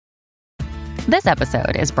This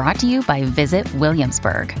episode is brought to you by Visit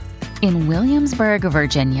Williamsburg. In Williamsburg,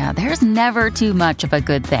 Virginia, there's never too much of a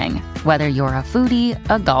good thing. Whether you're a foodie,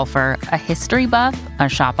 a golfer, a history buff, a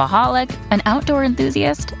shopaholic, an outdoor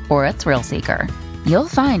enthusiast, or a thrill seeker, you'll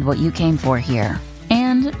find what you came for here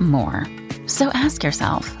and more. So ask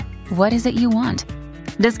yourself, what is it you want?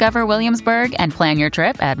 Discover Williamsburg and plan your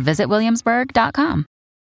trip at visitwilliamsburg.com.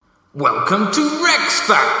 Welcome to Rex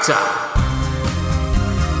Factor!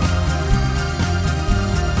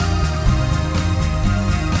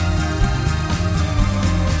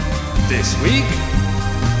 This week,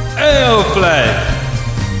 Ælfflæd!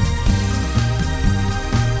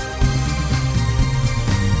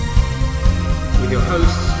 With your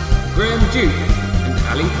hosts, Graham Duke and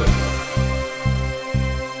Ali Cook.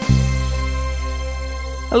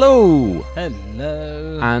 Hello!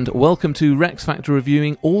 Hello. And welcome to Rex Factor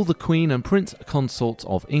reviewing all the Queen and Prince Consorts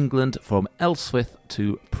of England from Ælfflæd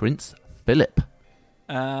to Prince Philip.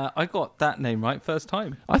 I got that name right first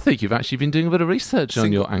time. I think you've actually been doing a bit of research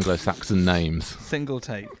on your Anglo-Saxon names. Single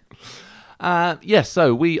take. Yes,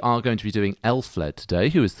 so we are going to be doing Ælfflæd today,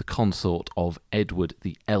 who is the consort of Edward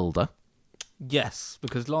the Elder. Yes,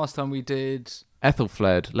 because last time we did...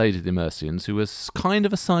 Ælfflæd, Lady of the Mercians, who was kind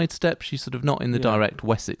of a sidestep. She's sort of not in the direct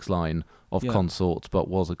Wessex line of consorts, but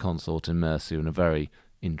was a consort in Mercia and a very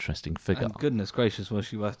interesting figure. And goodness gracious, was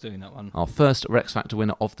she worth doing that one. Our first Rex Factor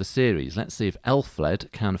winner of the series. Let's see if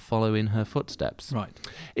Ælfflæd can follow in her footsteps. Right.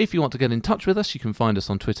 If you want to get in touch with us, you can find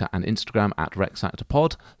us on Twitter and Instagram at Rex Factor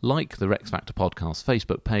Pod, like the Rex Factor Podcast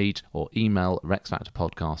Facebook page, or email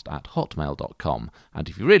rexfactorpodcast@hotmail.com. And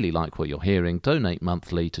if you really like what you're hearing, donate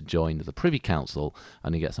monthly to join the Privy Council,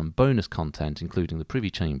 and you get some bonus content, including the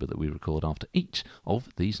Privy Chamber that we record after each of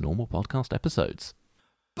these normal podcast episodes.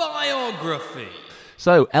 Biography!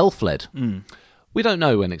 So, Ælfflæd. We don't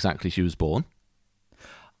know when exactly she was born.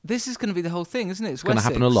 This is going to be the whole thing, isn't it? It's going to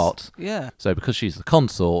happen a lot. Yeah. So because she's the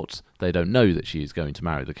consort, they don't know that she is going to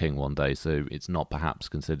marry the king one day, so it's not perhaps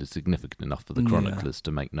considered significant enough for the chroniclers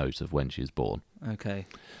to make note of when she is born. Okay.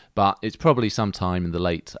 But it's probably sometime in the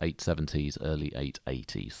late 870s, early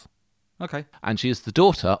 880s. Okay. And she is the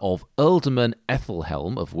daughter of Ealdorman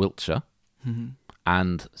Ethelhelm of Wiltshire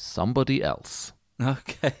and somebody else.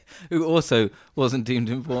 Okay. Who also wasn't deemed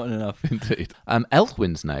important enough. Indeed.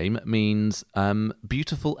 Elthwyn's name means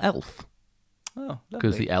beautiful elf. Oh, lovely.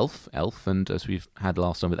 Because the elf, and as we've had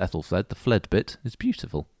last time with Æthelflæd, the fled bit is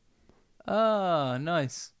beautiful. Ah,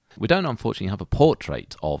 nice. We don't unfortunately have a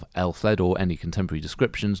portrait of Ælfflæd or any contemporary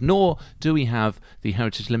descriptions, nor do we have the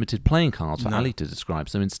Heritage Limited playing cards for Ali to describe.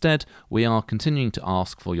 So instead, we are continuing to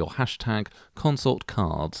ask for your hashtag consort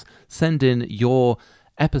cards. Send in your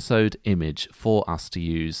episode image for us to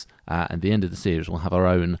use. At the end of the series, we'll have our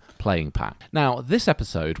own playing pack. Now, this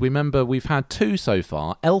episode, remember, we've had two so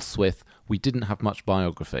far. Ælfswyth, we didn't have much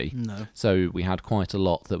biography. No. So we had quite a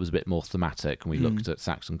lot that was a bit more thematic, and we looked at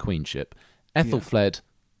Saxon queenship. Æthelflæd,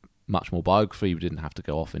 much more biography. We didn't have to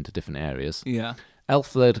go off into different areas. Yeah.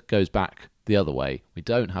 Ælfflæd goes back the other way. We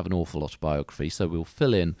don't have an awful lot of biography, so we'll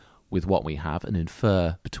fill in with what we have and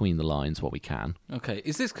infer between the lines what we can. Okay.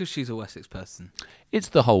 Is this because she's a Wessex person? It's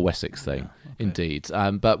the whole Wessex thing, indeed.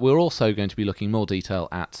 But we're also going to be looking more detail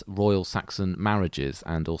at royal Saxon marriages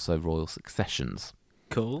and also royal successions.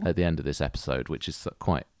 Cool. At the end of this episode, which is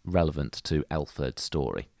quite relevant to Ælfflæd's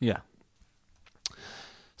story. Yeah.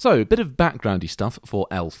 So, a bit of backgroundy stuff for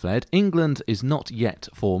Ælfflæd. England is not yet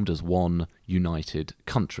formed as one united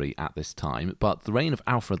country at this time, but the reign of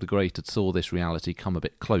Alfred the Great had saw this reality come a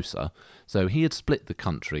bit closer. So he had split the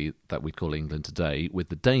country that we call England today with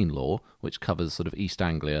the Danelaw, which covers sort of East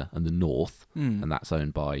Anglia and the north, and that's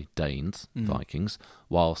owned by Danes, Vikings,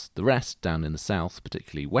 whilst the rest down in the south,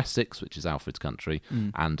 particularly Wessex, which is Alfred's country,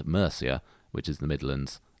 and Mercia, which is the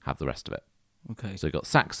Midlands, have the rest of it. Okay. So you've got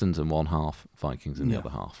Saxons in one half, Vikings in the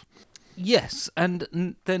other half. Yes,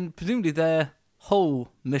 and then presumably their whole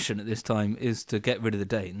mission at this time is to get rid of the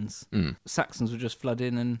Danes. Saxons would just flood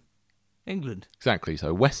in England. Exactly.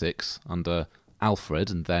 So Wessex under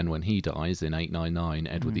Alfred, and then when he dies in 899,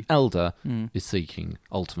 Edward the Elder is seeking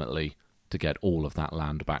ultimately to get all of that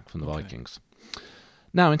land back from the Vikings.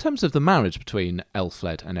 Now, in terms of the marriage between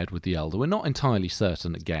Ælfflæd and Edward the Elder, we're not entirely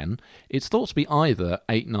certain again. It's thought to be either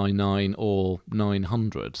 899 or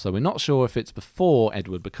 900, so we're not sure if it's before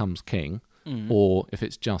Edward becomes king or if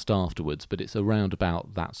it's just afterwards, but it's around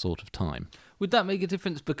about that sort of time. Would that make a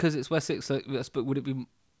difference because it's Wessex? But would it be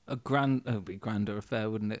a grander affair,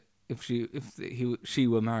 wouldn't it? If she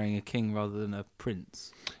were marrying a king rather than a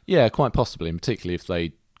prince? Yeah, quite possibly, and particularly if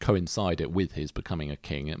they coincide it with his becoming a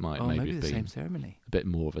king, it might maybe the be same ceremony. a bit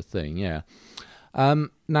more of a thing, yeah.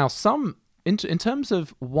 Now, some In terms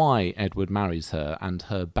of why Edward marries her and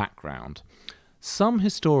her background, some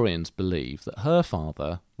historians believe that her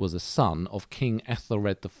father was a son of King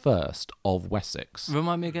Ethelred I of Wessex.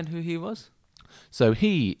 Remind me again who he was? So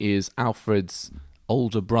he is Alfred's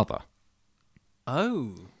older brother,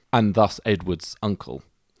 Oh. and thus Edward's uncle.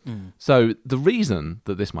 So the reason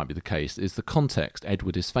that this might be the case is the context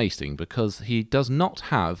Edward is facing, because he does not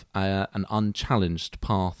have an unchallenged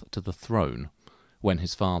path to the throne when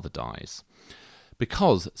his father dies.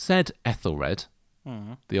 Because said Ethelred,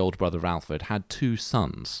 the older brother of Alfred, had 2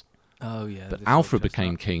 sons. Oh, yeah. But Alfred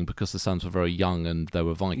became king because the sons were very young and there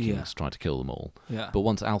were Vikings trying to kill them all. Yeah. But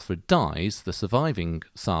once Alfred dies, the surviving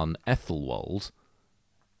son, Ethelwald,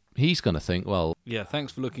 he's going to think, well, Yeah,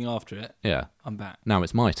 thanks for looking after it. yeah, I'm back. now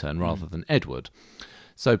it's my turn rather than Edward.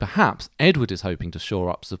 So perhaps Edward is hoping to shore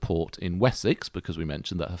up support in Wessex, because we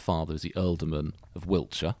mentioned that her father is the earldoman of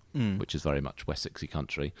Wiltshire, which is very much Wessexy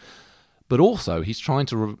country. But also he's trying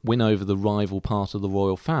to win over the rival part of the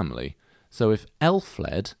royal family. So if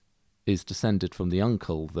Ælfflæd is descended from the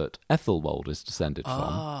uncle that Ethelwald is descended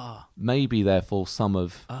from, maybe therefore some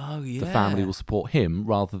of the family will support him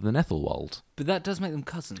rather than Ethelwald. But that does make them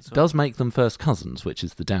cousins, right? Does make them first cousins, which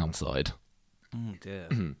is the downside. Oh, dear.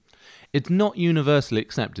 It's not universally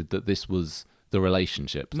accepted that this was the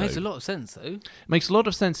relationship. It makes though. a lot of sense, though. It makes a lot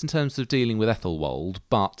of sense in terms of dealing with Ethelwald,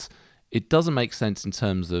 but it doesn't make sense in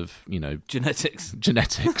terms of, Genetics.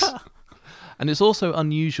 genetics. And it's also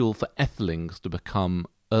unusual for Ethelings to become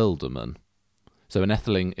earldomen. So an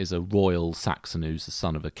Etheling is a royal Saxon who's the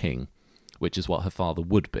son of a king, which is what her father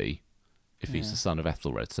would be if he's the son of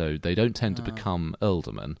Ethelred. So they don't tend to become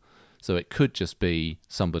earldomen. So it could just be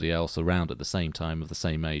somebody else around at the same time of the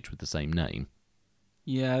same age with the same name.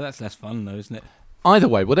 Yeah, that's less fun, though, isn't it? Either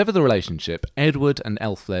way, whatever the relationship, Edward and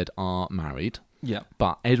Ælfflæd are married, Yeah.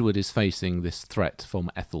 but Edward is facing this threat from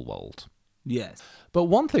Ethelwald. Yes. But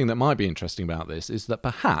one thing that might be interesting about this is that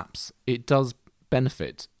perhaps it does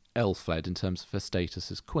benefit Ælfflæd in terms of her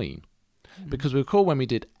status as queen. Because we recall when we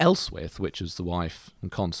did Ælfswith, which was the wife and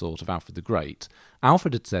consort of Alfred the Great,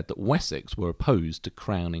 Alfred had said that Wessex were opposed to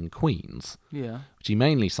crowning queens, Yeah. which he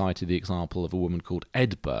mainly cited the example of a woman called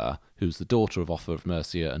Edbur, who was the daughter of Offa of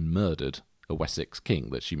Mercia and murdered a Wessex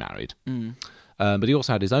king that she married. But he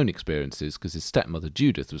also had his own experiences because his stepmother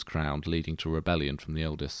Judith was crowned, leading to a rebellion from the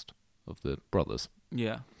eldest of the brothers.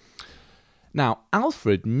 Yeah. Now,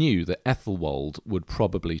 Alfred knew that Ethelwald would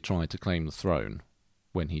probably try to claim the throne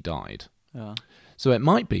when he died. Yeah. So it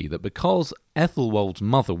might be that because Ethelwald's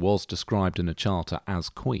mother was described in a charter as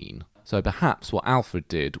queen, so perhaps what Alfred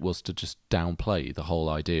did was to just downplay the whole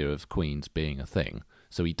idea of queens being a thing.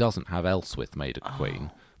 So he doesn't have Ælfswith made a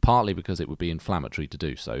queen, partly because it would be inflammatory to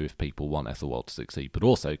do so if people want Ethelwald to succeed, but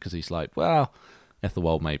also because he's like, well,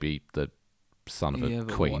 Ethelwald may be the son of a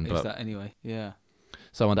queen. What is that anyway? Yeah.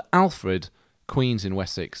 So under Alfred, queens in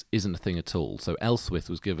Wessex isn't a thing at all. So Ælfswith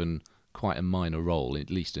was given quite a minor role, at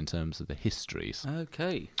least in terms of the histories.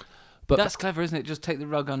 Okay. But That's clever, isn't it? Just take the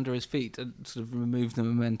rug under his feet and sort of remove the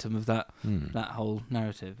momentum of that whole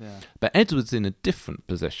narrative. Yeah. But Edward's in a different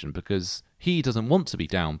position because he doesn't want to be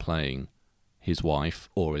downplaying his wife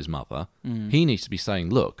or his mother. He needs to be saying,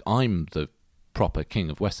 look, I'm the proper king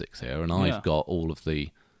of Wessex here, and I've got all of the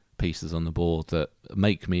pieces on the board that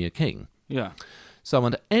make me a king. Yeah. So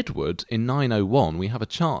under Edward, in 901, we have a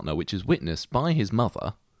charter which is witnessed by his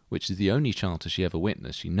mother, which is the only charter she ever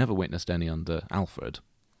witnessed. She never witnessed any under Alfred.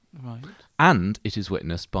 Right. And it is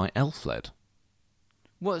witnessed by Ælfflæd.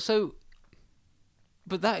 What? So,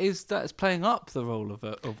 but that's playing up the role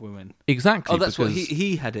of women. Exactly. Oh, that's what because-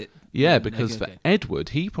 he had it. Yeah, Okay, because for okay. Edward,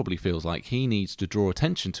 he probably feels like he needs to draw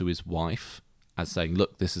attention to his wife as saying,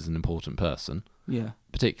 look, this is an important person, Yeah.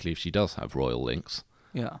 particularly if she does have royal links,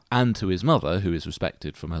 Yeah. and to his mother, who is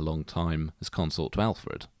respected from her long time as consort to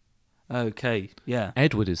Alfred. Okay. Yeah.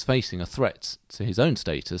 Edward is facing a threat to his own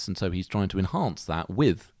status, and so he's trying to enhance that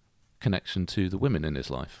with connection to the women in his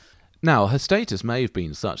life. Now, her status may have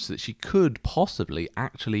been such that she could possibly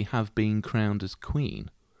actually have been crowned as queen.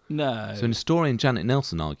 No. So historian Janet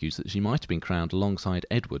Nelson argues that she might have been crowned alongside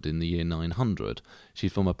Edward in the year 900.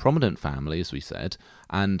 She's from a prominent family, as we said,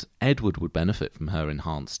 and Edward would benefit from her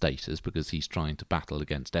enhanced status because he's trying to battle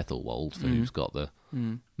against Ethelwald, who's got the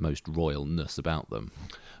most royalness about them.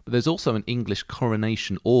 But there's also an English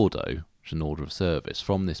coronation ordo, which is an order of service,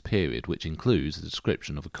 from this period, which includes a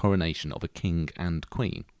description of a coronation of a king and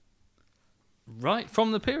queen. Right,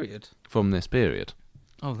 from the period. From this period.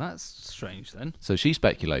 Oh, that's strange then. So she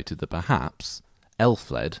speculated that perhaps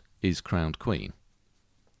Ælfflæd is crowned queen.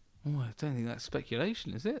 Oh, I don't think that's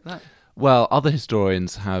speculation, is it? That. Well, other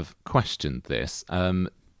historians have questioned this.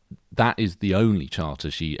 that is the only charter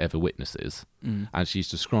she ever witnesses, and she's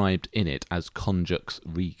described in it as conjux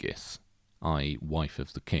regis, i.e. wife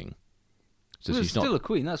of the king. So Well, she's it's still not... a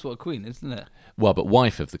queen. That's what a queen is, isn't it? Well, but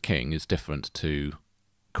wife of the king is different to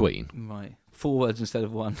queen. Right. 4 words instead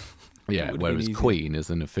of 1. Yeah, It would've been whereas easier. queen is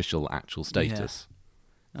an official actual status.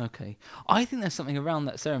 Okay. I think there's something around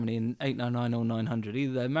that ceremony in 899 or 900.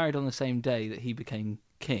 Either they're married on the same day that he became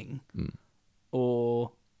king,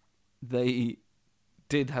 or they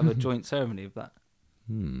did have a joint ceremony of that.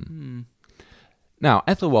 Now,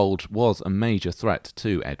 Ethelwald was a major threat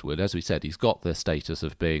to Edward. As we said, he's got the status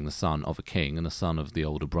of being the son of a king and a son of the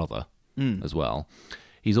older brother as well.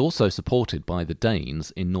 He's also supported by the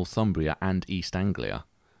Danes in Northumbria and East Anglia.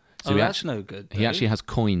 So That's no good. He actually has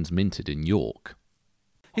coins minted in York.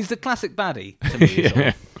 He's the classic baddie to me. sort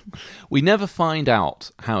of. We never find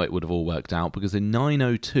out how it would have all worked out, because in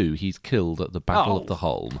 902 he's killed at the Battle of the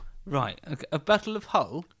Holm. Right. Okay. A Battle of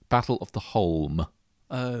Hull? Battle of the Holm.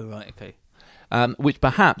 Oh, right. Okay. Which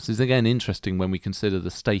perhaps is again interesting when we consider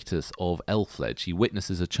the status of Ælfflæd. She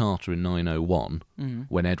witnesses a charter in 901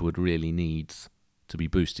 when Edward really needs to be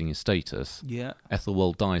boosting his status. Yeah.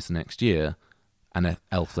 Ethelwald dies the next year, and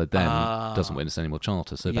Ælfflæd then doesn't witness any more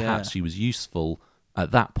charter. So perhaps she was useful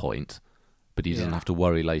at that point, but he doesn't have to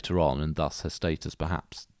worry later on, and thus her status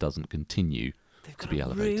perhaps doesn't continue to be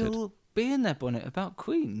elevated. They've got a real bee in their bonnet about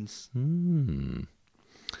queens.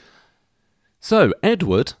 So,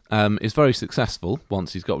 Edward is very successful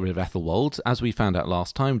once he's got rid of Ethelwald. As we found out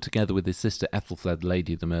last time, together with his sister Aethelflaed,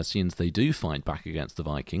 Lady of the Mercians, they do fight back against the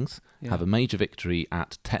Vikings, have a major victory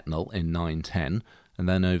at Tetnal in 910, and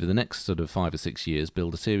then over the next sort of 5 or 6 years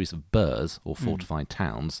build a series of burhs, or fortified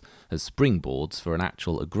towns, as springboards for an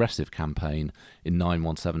actual aggressive campaign in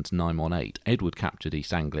 917 to 918. Edward captured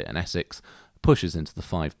East Anglia and Essex, pushes into the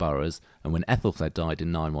 5 boroughs, and when Aethelflaed died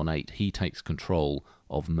in 918, he takes control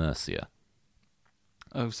of Mercia.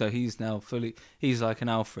 Oh, so he's now fully... He's like an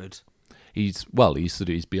Alfred. He's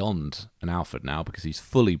beyond an Alfred now, because he's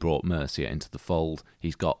fully brought Mercia into the fold.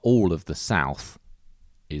 He's got all of the south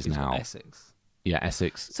He's now... got Essex. Yeah,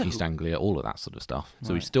 Essex, So- East Anglia, all of that sort of stuff. So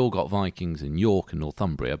Right. he's still got Vikings in York and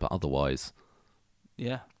Northumbria, but otherwise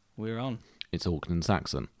Yeah, we're on. it's Orkney and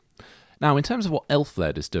Saxon. Now, in terms of what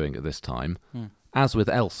Ælfflæd is doing at this time, as with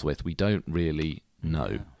Ælfswith, we don't really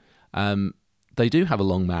know. They do have a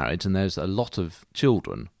long marriage, and there's a lot of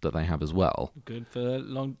children that they have as well. Good for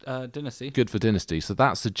long dynasty. Good for dynasty. So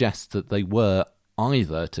that suggests that they were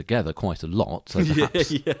either together quite a lot, so perhaps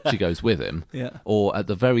she goes with him, or at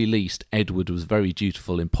the very least, Edward was very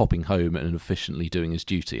dutiful in popping home and efficiently doing his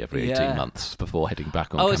duty every 18 months before heading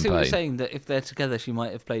back on I campaign. see what you're saying, that if they're together, she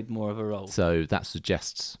might have played more of a role. So that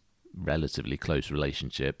suggests relatively close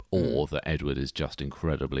relationship, or that Edward is just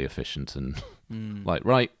incredibly efficient and like,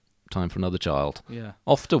 right, time for another child. Yeah.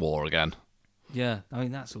 Off to war again. Yeah, I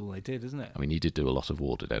mean, that's all they did, isn't it? I mean, he did do a lot of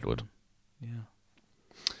war, did Edward. Yeah.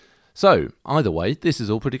 So, either way, this is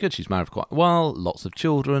all pretty good. She's married for quite a while, lots of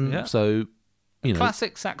children, Yeah. so, you know,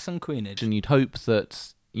 Classic Saxon queenage. and you'd hope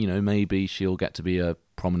that, you know, maybe she'll get to be a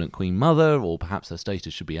prominent queen mother, or perhaps her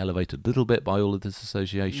status should be elevated a little bit by all of this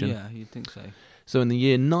association. Yeah, you'd think so. So in the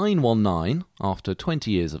year 919, after 20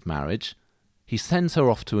 years of marriage, he sends her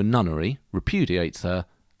off to a nunnery, repudiates her,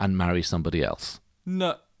 and marries somebody else.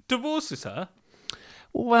 No, divorces her?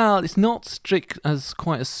 Well, it's not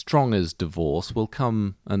quite as strong as divorce. We'll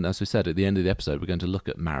come, and as we said at the end of the episode, we're going to look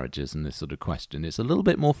at marriages and this sort of question. It's a little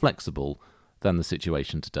bit more flexible than the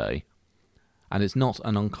situation today, and it's not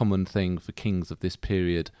an uncommon thing for kings of this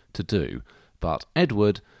period to do. But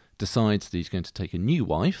Edward decides that he's going to take a new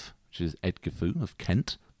wife, which is Edgifu of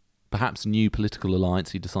Kent. Perhaps a new political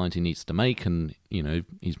alliance he decides he needs to make, and, you know,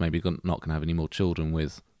 he's maybe not going to have any more children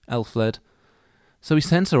with Ælfflæd. So he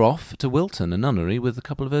sends her off to Wilton, a nunnery, with a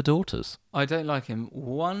couple of her daughters. I don't like him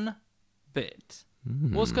one bit.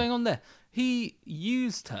 What's going on there? He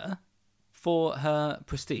used her for her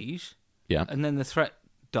prestige, Yeah. and then the threat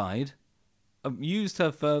died. Used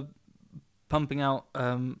her for pumping out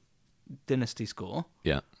dynasty score,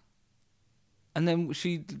 Yeah. and then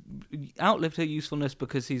she outlived her usefulness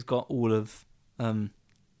because he's got all of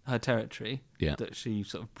her territory that she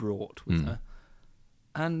sort of brought with her,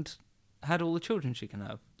 and had all the children she can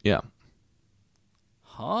have. Yeah.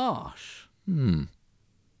 Harsh.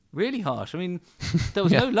 Really harsh. I mean, there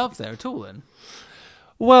was no love there at all then.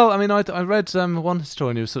 Well, I mean, I read one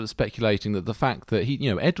historian who was sort of speculating that the fact that he,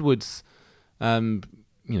 you know, Edward's,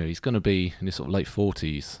 he's going to be in his sort of late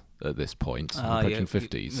 40s at this point, approaching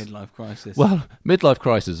 50s. Midlife crisis. Well, midlife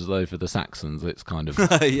crisis is over the Saxons. It's kind of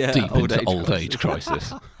deep old into age old crisis. age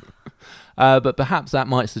crisis. But perhaps that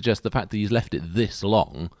might suggest the fact that he's left it this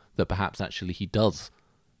long, that perhaps actually he does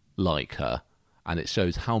like her, and it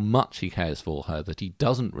shows how much he cares for her that he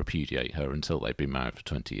doesn't repudiate her until they've been married for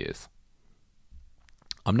 20 years.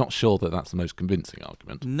 I'm not sure that that's the most convincing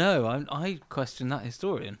argument. No, I question that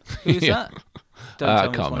historian. Who is that? Don't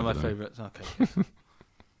tell me it's one of my favourites. Okay.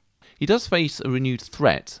 He does face a renewed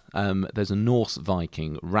threat. There's a Norse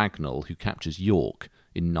Viking, Ragnall, who captures York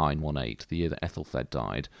in 918, the year that Ælfflæd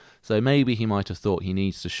died. So maybe he might have thought he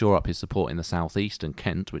needs to shore up his support in the southeast and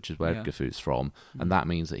Kent, which is where Edgarfu's from, and that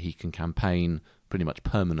means that he can campaign pretty much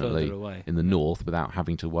permanently in the north without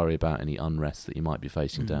having to worry about any unrest that he might be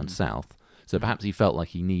facing down south. So perhaps he felt like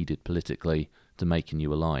he needed politically to make a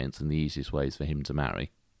new alliance, and the easiest way is for him to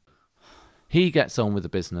marry. He gets on with the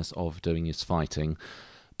business of doing his fighting,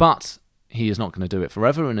 but he is not going to do it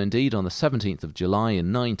forever, and indeed on the 17th of July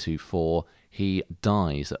in 924, he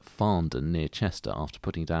dies at Farndon near Chester after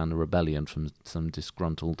putting down a rebellion from some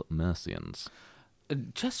disgruntled Mercians.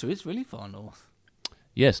 Chester is really far north.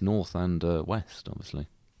 Yes, north and west, obviously.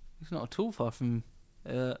 It's not at all far from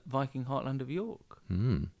Viking heartland of York.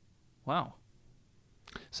 Wow.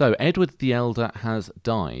 So Edward the Elder has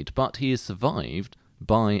died, but he is survived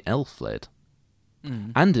by Ælfflæd,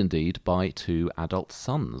 and indeed by 2 adult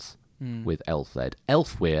sons with Ælfflæd.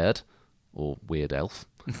 Ælfweird, or Weird Elf,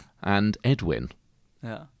 and Edwin.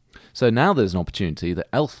 Yeah. So now there's an opportunity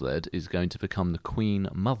that Ælfflæd is going to become the Queen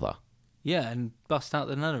Mother. Yeah, and bust out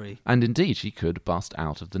the nunnery. And indeed, she could bust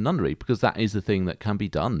out of the nunnery, because that is the thing that can be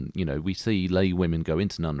done. You know, we see lay women go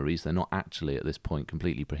into nunneries. They're not actually, at this point,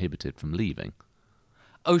 completely prohibited from leaving.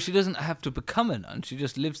 Oh, she doesn't have to become a nun. She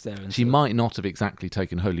just lives there. And she might not have exactly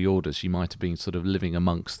taken holy orders. She might have been sort of living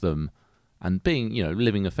amongst them and being, you know,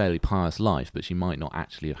 living a fairly pious life, but she might not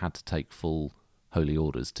actually have had to take full holy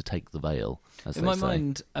orders to take the veil, as they say. In my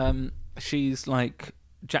mind, she's like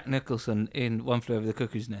Jack Nicholson in One Flew Over the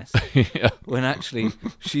Cuckoo's Nest, when actually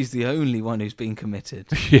she's the only one who's been committed.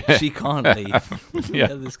 Yeah. She can't leave. The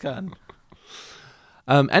others can.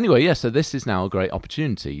 Anyway, so this is now a great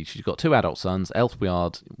opportunity. She's got 2 adult sons.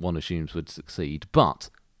 Ælfweird, one assumes, would succeed, but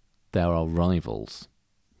there are rivals.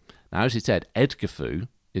 Now, as he said, Edgarfu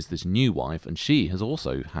is this new wife, and she has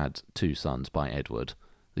also had 2 sons by Edward.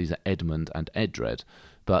 These are Edmund and Edred,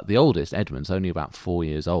 but the oldest, Edmund's, only about 4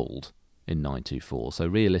 years old in 924, so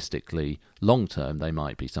realistically, long term, they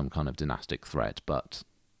might be some kind of dynastic threat, but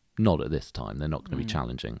not at this time. They're not going to be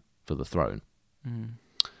challenging for the throne.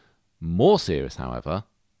 More serious, however,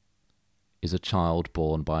 is a child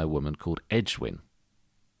born by a woman called Edwin.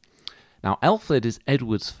 Now, Ælfflæd is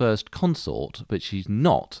Edward's first consort, but she's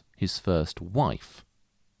not his first wife.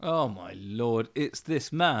 Oh my lord, it's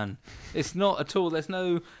this man. It's not at all. There's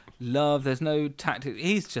no love, there's no tactic.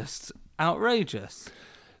 He's just outrageous.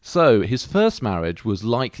 So, his first marriage was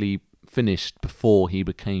likely finished before he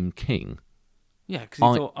became king. Yeah, because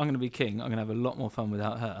he thought, I'm going to be king, I'm going to have a lot more fun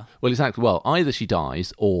without her. Well, exactly. Well, either she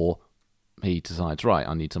dies, or he decides, right,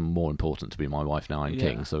 I need someone more important to be my wife now I'm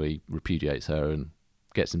king, so he repudiates her and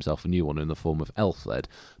gets himself a new one in the form of Ælfflæd.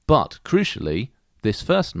 But, crucially, this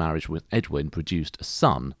first marriage with Edwin produced a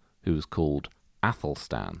son who was called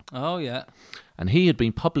Athelstan. Oh, yeah. And he had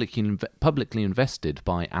been publicly invested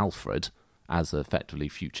by Alfred as effectively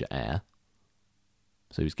future heir.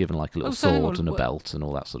 So he was given like a little sword and a belt and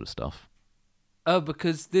all that sort of stuff. Oh,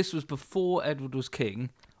 because this was before Edward was king,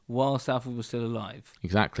 whilst Alfred was still alive.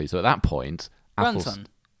 Exactly. So at that point... Grandson?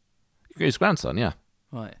 His grandson, yeah.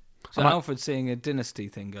 Right. So Alfred's seeing a dynasty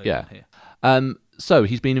thing going on here. So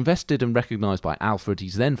he's been invested and recognised by Alfred.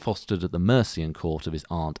 He's then fostered at the Mercian court of his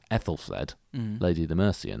aunt Ethelfled, Lady of the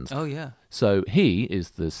Mercians. Oh, yeah. So he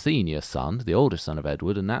is the senior son, the oldest son of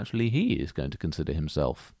Edward, and naturally he is going to consider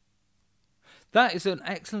himself. That is an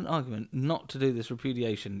excellent argument not to do this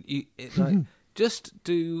repudiation. Just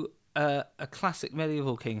do a classic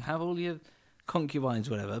medieval king, have all your concubines,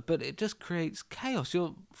 whatever, but it just creates chaos.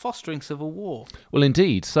 You're fostering civil war. Well,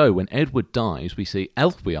 indeed. So when Edward dies, we see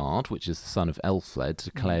Ælfweird, which is the son of Ælfflæd,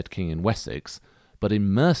 declared king in Wessex, but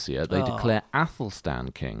in Mercia they declare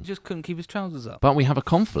Athelstan king. He just couldn't keep his trousers up. But we have a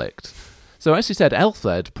conflict. So as you said,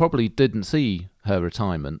 Ælfflæd probably didn't see her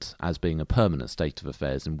retirement as being a permanent state of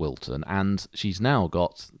affairs in Wilton, and she's now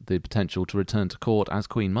got the potential to return to court as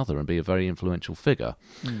Queen Mother and be a very influential figure.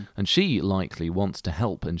 And she likely wants to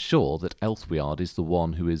help ensure that Ælfweird is the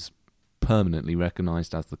one who is permanently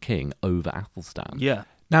recognised as the king over Athelstan. Yeah.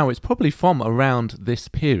 Now, it's probably from around this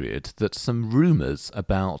period that some rumours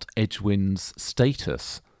about Edwin's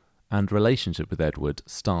status and relationship with Edward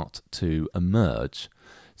start to emerge.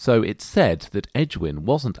 So it's said that Edwin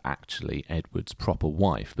wasn't actually Edward's proper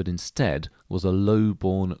wife, but instead was a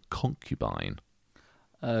low-born concubine.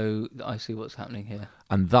 Oh, I see what's happening here.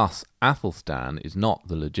 And thus, Athelstan is not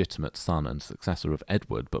the legitimate son and successor of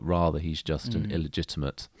Edward, but rather he's just an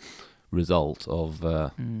illegitimate result of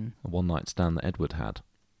a one-night stand that Edward had.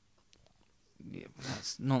 Yeah,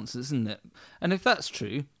 that's nonsense, isn't it? And if that's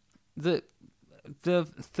true, the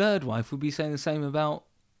third wife would be saying the same about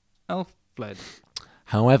Ælfflæd.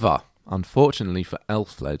 However, unfortunately for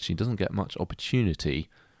Ælfflæd, she doesn't get much opportunity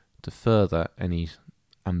to further any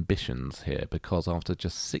ambitions here, because after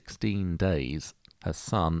just 16 days, her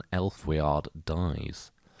son Ælfflæd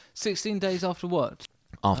dies. 16 days after what?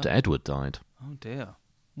 After Edward died. Oh dear.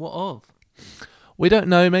 What of? We don't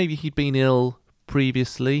know. Maybe he'd been ill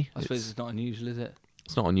previously. I suppose it's not unusual, is it?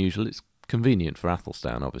 It's not unusual. It's convenient for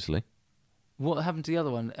Athelstan, obviously. What happened to the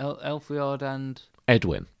other one? Ælfflæd and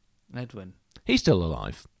Edwin. He's still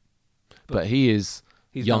alive, but he is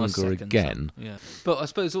younger again. Yeah. But I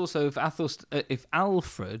suppose also if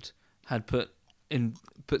Alfred had put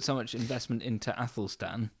so much investment into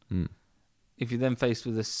Athelstan, if you're then faced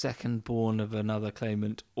with a second born of another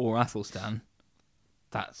claimant or Athelstan,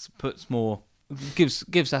 that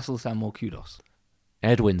gives Athelstan more kudos.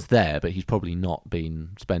 Edwin's there, but he's probably not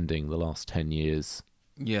been spending the last 10 years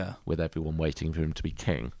with everyone waiting for him to be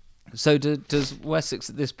king. So does Wessex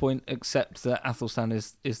at this point accept that Athelstan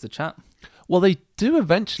is the chap? Well, they do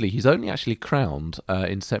eventually. He's only actually crowned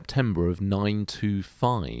in September of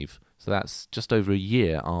 925. So that's just over a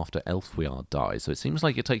year after Ælfflæd dies. So it seems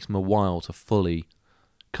like it takes him a while to fully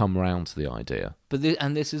come round to the idea. But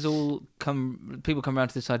this is all people come around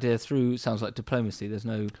to this idea through, sounds like, diplomacy. There's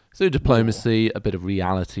no through diplomacy, war. A bit of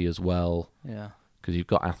reality as well. Yeah. Because you've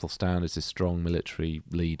got Athelstan as this strong military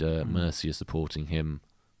leader, Mercia supporting him.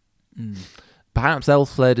 Perhaps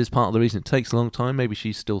Ælfflæd is part of the reason it takes a long time. Maybe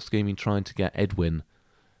she's still scheming, trying to get Edwin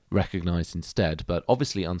recognised instead, but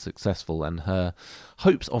obviously unsuccessful, and her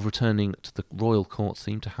hopes of returning to the royal court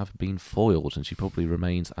seem to have been foiled, and she probably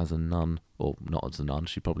remains as a nun, or not as a nun,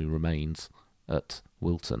 she probably remains at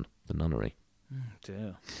Wilton, the nunnery.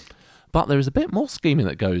 Dear. But there is a bit more scheming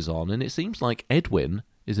that goes on, and it seems like Edwin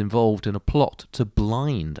is involved in a plot to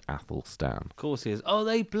blind Athelstan. Of course he is. Oh,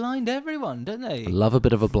 they blind everyone, don't they? I love a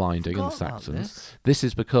bit of a blinding in the Saxons. This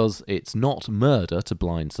is because it's not murder to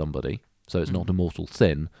blind somebody, so it's not a mortal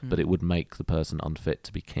sin, but it would make the person unfit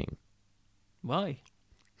to be king. Why?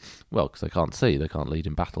 Well, because they can't see, they can't lead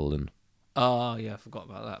in battle. Oh, yeah, I forgot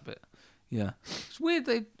about that bit. Yeah. It's weird,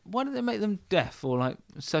 why don't they make them deaf or, like,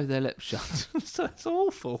 sew their lips shut? It's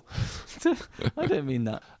awful. I don't mean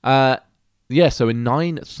that. Yeah, so in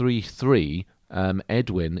 933,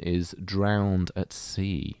 Edwin is drowned at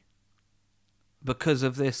sea. Because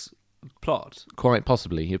of this plot? Quite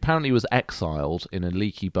possibly. He apparently was exiled in a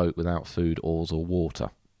leaky boat without food, oars or water.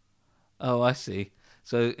 Oh, I see.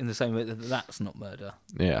 So in the same way that's not murder.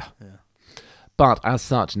 Yeah. But as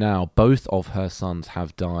such now, both of her sons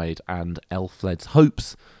have died, and Ælfflæd's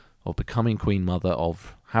hopes of becoming Queen Mother,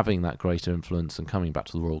 of having that greater influence and coming back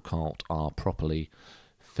to the royal court are properly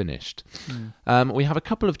finished. We have a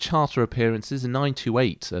couple of charter appearances. In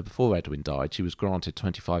 928, before Edwin died, she was granted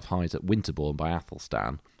 25 hides at Winterbourne by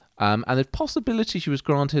Athelstan. And there's possibility she was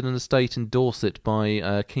granted an estate in Dorset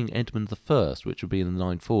by King Edmund I, which would be in the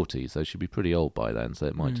 940s, so she'd be pretty old by then, so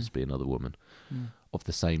it might just be another woman of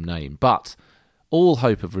the same name. But all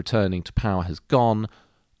hope of returning to power has gone.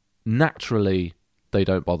 Naturally, they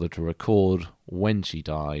don't bother to record when she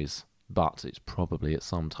dies, but it's probably at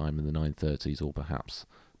some time in the 930s, or perhaps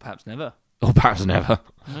never. Or perhaps never.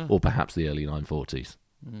 Or perhaps the early 940s.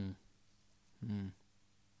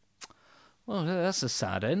 Well, that's a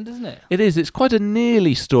sad end, isn't it? It is. It's quite a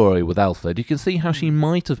nearly story with Ælfflæd. You can see how she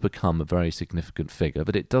might have become a very significant figure,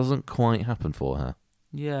 but it doesn't quite happen for her.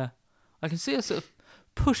 Yeah. I can see her sort of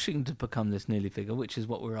pushing to become this nearly figure, which is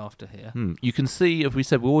what we're after here. You can see, as we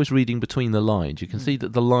said, we're always reading between the lines. You can see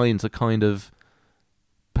that the lines are kind of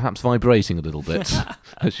perhaps vibrating a little bit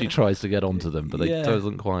as she tries to get onto them, but it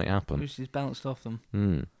doesn't quite happen. She's bounced off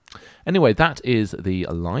them. Anyway, that is the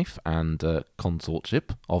life and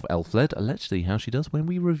consortship of Ælfflæd. Let's see how she does when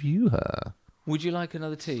we review her. Would you like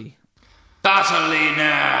another tea?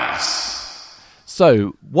 Battliness!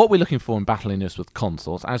 So, what we're looking for in battliness with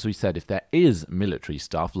consorts, as we said, if there is military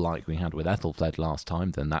stuff like we had with Æthelflæd last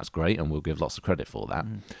time, then that's great, and we'll give lots of credit for that.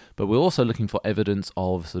 But we're also looking for evidence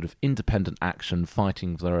of sort of independent action,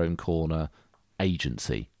 fighting for their own corner,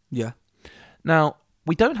 agency. Yeah. Now,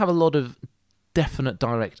 we don't have a lot of definite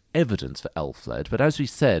direct evidence for Ælfflæd, but as we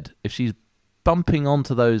said, if she's bumping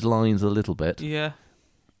onto those lines a little bit,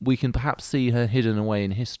 we can perhaps see her hidden away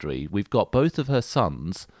in history. We've got both of her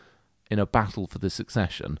sons in a battle for the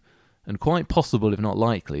succession, and quite possible, if not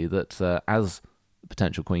likely, that as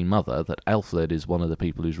potential Queen Mother that Ælfflæd is one of the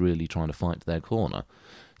people who's really trying to fight for their corner.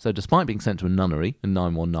 So despite being sent to a nunnery in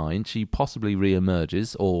 919, she possibly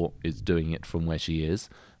re-emerges, or is doing it from where she is,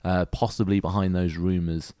 possibly behind those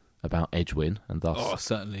rumours about Edwin, and thus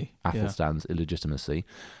certainly. Athelstan's illegitimacy.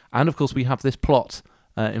 And of course we have this plot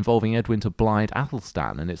involving Edwin to blind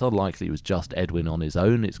Athelstan, and it's unlikely it was just Edwin on his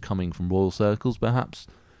own. It's coming from royal circles, perhaps.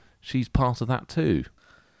 She's part of that too.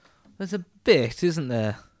 There's a bit, isn't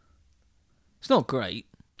there? It's not great.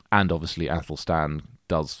 And obviously Athelstan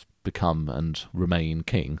does become and remain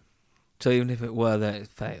king. So even if it were that it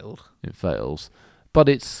failed. It fails. But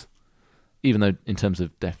it's, even though in terms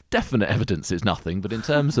of definite evidence it's nothing, but in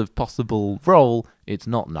terms of possible role, it's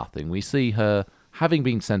not nothing. We see her having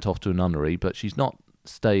been sent off to a nunnery, but she's not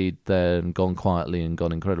stayed there and gone quietly and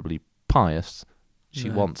gone incredibly pious.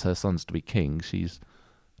 She wants her sons to be king. She's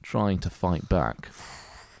trying to fight back.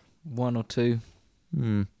 1 or 2?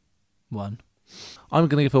 1. I'm going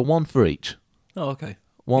to give her 1 for each. Oh, okay.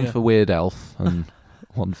 1 for Weird Elf and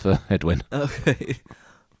 1 for Edwin. Okay.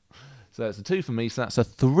 So it's a 2 for me, so that's a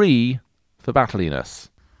 3 for Battliness.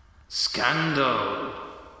 Scandal.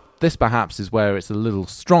 This perhaps is where it's a little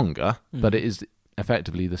stronger, but it is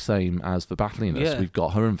effectively the same as for Battliness. Yeah. We've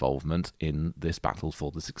got her involvement in this battle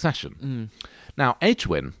for the succession. Now,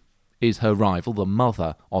 Edwin is her rival, the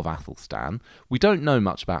mother of Athelstan. We don't know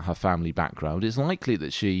much about her family background. It's likely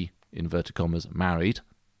that she, inverted commas, married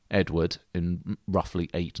Edward in roughly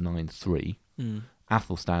 893.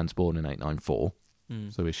 Athelstan's born in 894,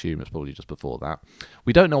 so we assume it's probably just before that.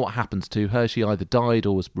 We don't know what happens to her. She either died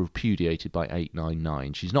or was repudiated by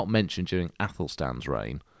 899. She's not mentioned during Athelstan's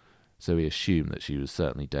reign, so we assume that she was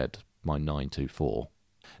certainly dead by 924.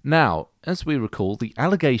 Now, as we recall, the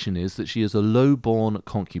allegation is that she is a low-born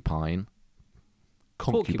concubine.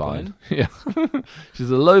 Porcupine? Yeah. She's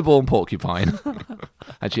a low-born porcupine,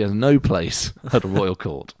 and she has no place at a royal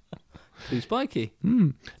court. Too spiky.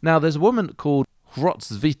 Now, there's a woman called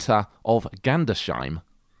Hrotsvita of Gandersheim,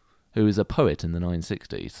 who is a poet in the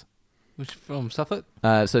 960s. Which from Suffolk?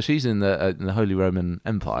 So she's in the Holy Roman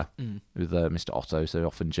Empire with Mr. Otto, so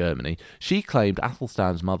off in Germany. She claimed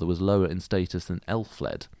Athelstan's mother was lower in status than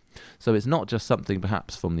Ælfflæd. So it's not just something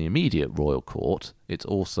perhaps from the immediate royal court, it's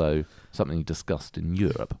also something discussed in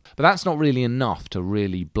Europe. But that's not really enough to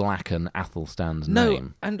really blacken Athelstan's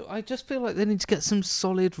name. And I just feel like they need to get some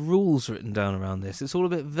solid rules written down around this. It's all a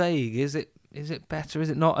bit vague. Is it better? Is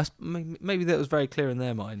it not? Maybe that was very clear in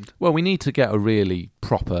their mind. Well, we need to get a really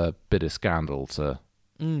proper bit of scandal to...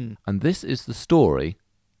 And this is the story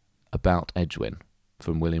about Edwin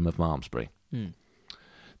from William of Malmesbury.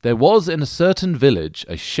 There was in a certain village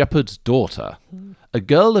a shepherd's daughter, a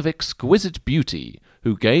girl of exquisite beauty,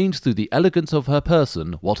 who gained through the elegance of her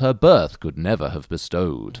person what her birth could never have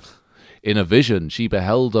bestowed. In a vision she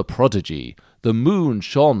beheld a prodigy, the moon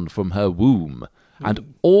shone from her womb,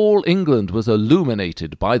 and all England was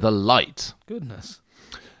illuminated by the light. Goodness.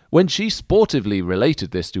 When she sportively related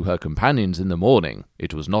this to her companions in the morning,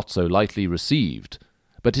 it was not so lightly received,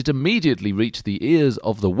 but it immediately reached the ears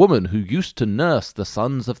of the woman who used to nurse the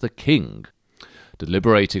sons of the king.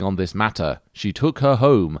 Deliberating on this matter, she took her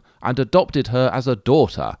home and adopted her as a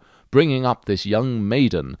daughter, bringing up this young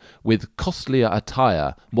maiden with costlier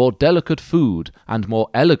attire, more delicate food, and more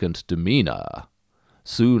elegant demeanour.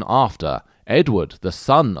 Soon after, Edward, the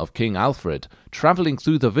son of King Alfred, travelling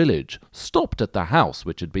through the village, stopped at the house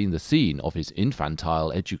which had been the scene of his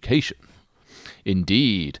infantile education.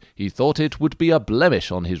 Indeed, he thought it would be a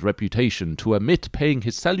blemish on his reputation to omit paying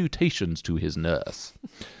his salutations to his nurse.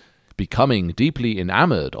 Becoming deeply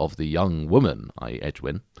enamoured of the young woman, i.e.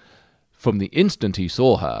 Edwin, from the instant he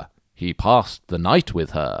saw her, he passed the night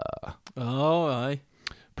with her. Oh, aye.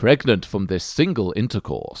 Pregnant from this single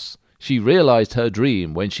intercourse, she realised her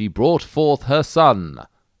dream when she brought forth her son,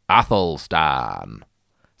 Athelstan.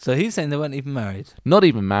 So he's saying they weren't even married? Not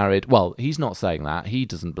even married. Well, he's not saying that. He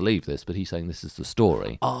doesn't believe this, but he's saying this is the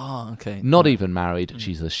story. Oh, okay. Not even married.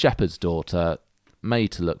 She's a shepherd's daughter, made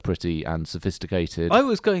to look pretty and sophisticated. I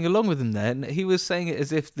was going along with him there, and he was saying it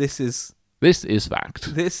as if this is... This is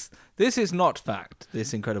fact. This is not fact,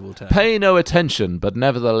 this incredible tale. Pay no attention, but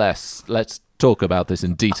nevertheless, let's talk about this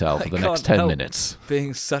in detail for the next 10 minutes.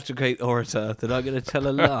 Being such a great orator that I'm going to tell a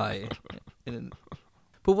lie.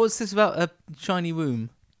 But what's this about a shiny womb?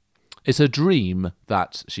 It's a dream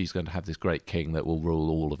that she's going to have this great king that will rule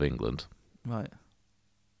all of England. Right.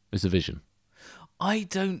 It's a vision. I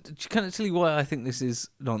don't... Can I tell you why I think this is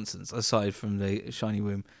nonsense, aside from the shiny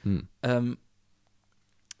womb?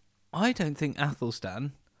 I don't think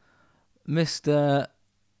Athelstan, Mr.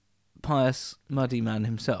 Pious Muddy Man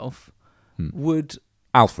himself, would...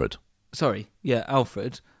 Alfred. Sorry, yeah,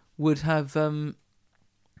 Alfred, would have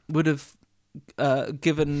would have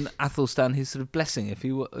given Athelstan his sort of blessing if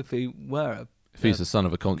he were if he's the son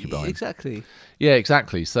of a concubine. Exactly. Yeah,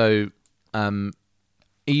 exactly. So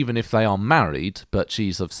even if they are married, but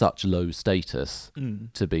she's of such low status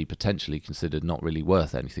to be potentially considered not really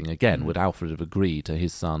worth anything, again, would Alfred have agreed to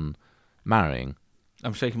his son marrying?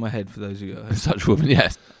 I'm shaking my head for those of you at home. Such a woman,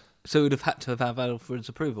 yes. So he would have had to have Alfred's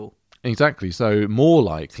approval. Exactly. So more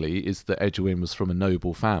likely is that Edwin was from a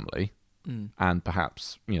noble family, and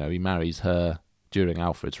perhaps, he marries her during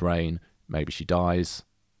Alfred's reign. Maybe she dies.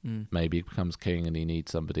 Maybe he becomes king and he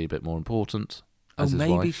needs somebody a bit more important as his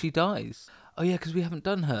maybe wife. she dies. Oh, yeah, because we haven't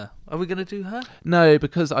done her. Are we going to do her? No,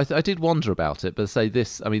 because I did wonder about it, but say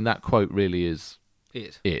this, that quote really is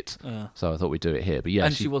it. So I thought we'd do it here. But yeah,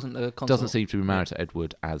 and she wasn't a consort. Doesn't seem to be married to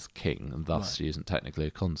Edward as king, and thus she isn't technically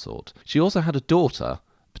a consort. She also had a daughter,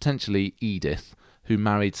 potentially Edith, who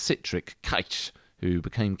married Sihtric Keich, who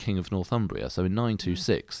became king of Northumbria. So in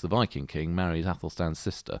 926, the Viking king marries Athelstan's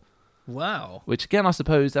sister. Wow. Which again, I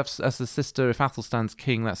suppose, as a sister, if Athelstan's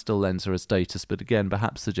king, that still lends her a status, but again,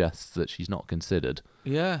 perhaps suggests that she's not considered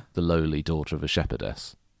the lowly daughter of a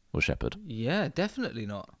shepherdess, or shepherd. Yeah, definitely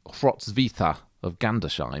not. Hrotsvitha of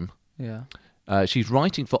Gandersheim. Yeah. She's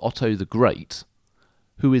writing for Otto the Great,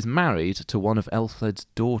 who is married to one of Ælfflæd's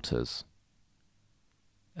daughters.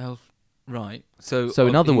 Right. So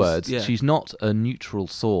in other words, she's not a neutral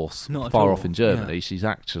source far off in Germany. Yeah. She's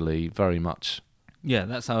actually very much... Yeah,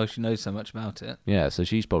 that's how she knows so much about it. Yeah, so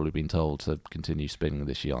she's probably been told to continue spinning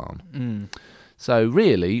this yarn. So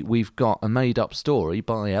really, we've got a made-up story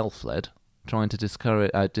by Ælfflæd trying to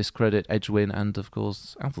discredit Edwin and, of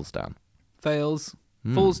course, Athelstan. Fails,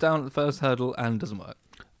 falls down at the first hurdle and doesn't work.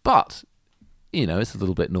 But, it's a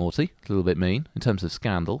little bit naughty, a little bit mean in terms of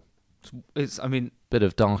scandal. Bit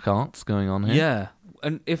of dark arts going on here. Yeah,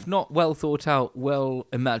 and if not well thought out, well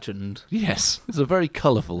imagined. Yes, it's a very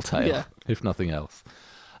colourful tale, if nothing else.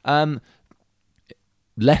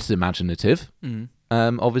 Less imaginative,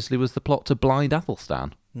 obviously, was the plot to blind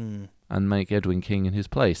Athelstan and make Edwin king in his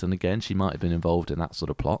place. And again, she might have been involved in that sort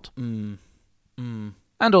of plot.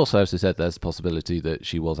 And also, as I said, there's the possibility that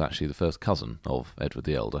she was actually the first cousin of Edward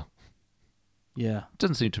the Elder. Yeah.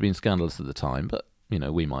 Doesn't seem to have been scandalous at the time, but,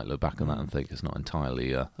 we might look back on that and think it's not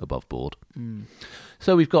entirely above board.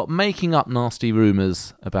 So we've got making up nasty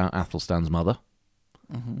rumours about Athelstan's mother,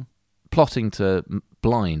 plotting to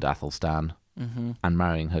blind Athelstan, and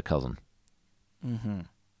marrying her cousin.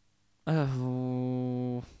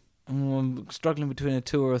 Oh, I'm struggling between a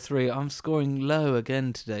 2 or a 3. I'm scoring low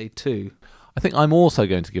again today, 2. I think I'm also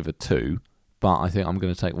going to give a 2, but I think I'm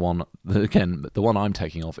going to take one. Again, the one I'm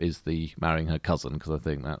taking off is the marrying her cousin, because I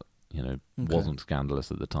think that wasn't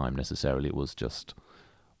scandalous at the time necessarily. It was just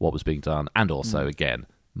what was being done, and also again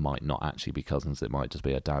might not actually be cousins. It might just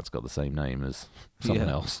be her dad's got the same name as someone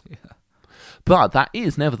else. Yeah. But that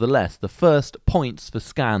is nevertheless the first points for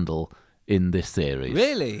scandal in this series.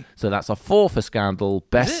 Really? So that's a 4 for scandal,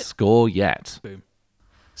 best score yet. Boom.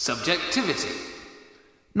 Subjectivity.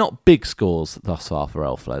 Not big scores thus far for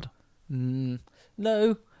Ælfflæd.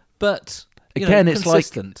 No, but again, it's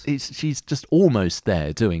consistent. Like she's just almost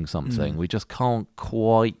there doing something. We just can't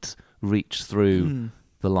quite reach through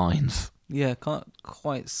the lines. Yeah, can't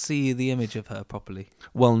quite see the image of her properly.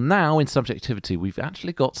 Well, now in subjectivity, we've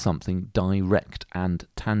actually got something direct and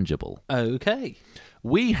tangible. Okay.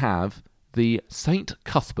 We have the St.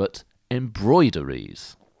 Cuthbert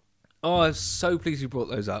embroideries. Oh, I'm so pleased you brought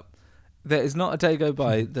those up. There is not a day go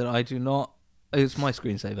by that I do not... It's my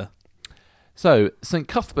screensaver. So, St.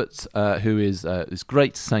 Cuthbert, who is this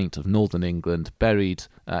great saint of northern England, buried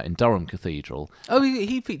in Durham Cathedral. Oh,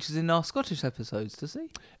 he features in our Scottish episodes, does he?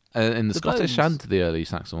 In the Scottish bones. and the early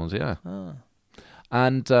Saxon ones, yeah. Ah.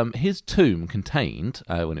 And his tomb contained,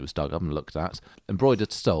 when it was dug up and looked at,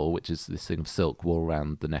 embroidered stole, which is this thing of silk worn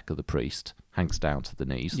around the neck of the priest, hangs down to the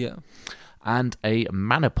knees. Yeah. And a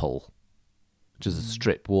maniple, which is a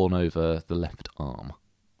strip worn over the left arm.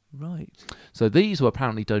 Right. So these were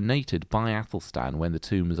apparently donated by Athelstan when the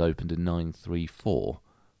tomb was opened in 934,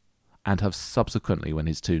 and have subsequently, when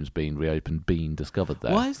his tomb's been reopened, been discovered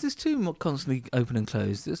there. Why is this tomb constantly open and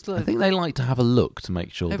closed? It's like I think they like to have a look to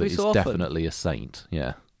make sure that every he's so often. definitely a saint.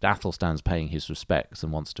 Yeah. Athelstan's paying his respects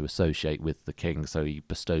and wants to associate with the king, so he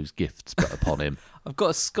bestows gifts upon him. I've got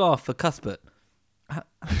a scarf for Cuthbert. I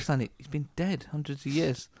understand it. He's been dead hundreds of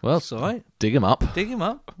years. Well, it's all right. Dig him up. Dig him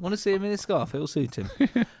up. Want to see him in his scarf? It'll suit him.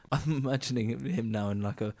 I'm imagining him now in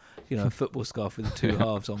like a football scarf with the 2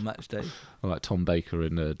 halves on match day. Or like Tom Baker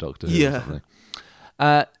in Doctor Who Yeah. or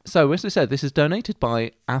something. So, as we said, this is donated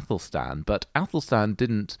by Athelstan, but Athelstan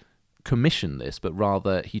didn't commission this, but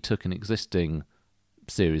rather he took an existing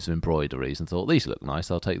series of embroideries and thought, these look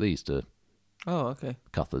nice, I'll take these to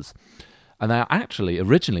Cuthers. And they are actually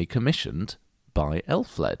originally commissioned by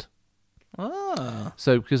Ælfflæd. Ah.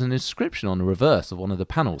 So, because an inscription on the reverse of one of the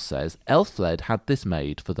panels says, Ælfflæd had this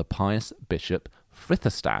made for the pious Bishop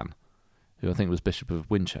Frithestan, who I think was Bishop of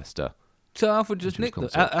Winchester. So Alfred just nicked them.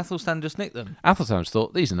 Athelstan just nicked them. Athelstan just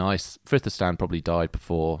thought, these are nice. Frithestan probably died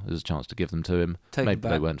before there was a chance to give them to him. Maybe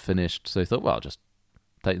they weren't finished, so he thought, well, I'll just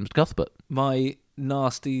take them to Cuthbert. My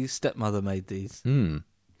nasty stepmother made these.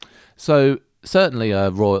 So certainly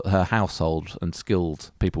her household and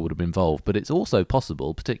skilled people would have been involved, but it's also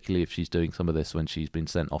possible, particularly if she's doing some of this when she's been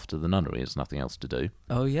sent off to the nunnery, there's nothing else to do.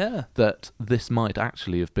 Oh, yeah. That this might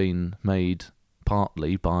actually have been made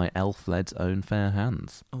partly by Ælfflæd's own fair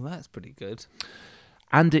hands. Oh, that's pretty good.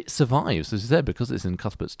 And it survives, as I said, because it's in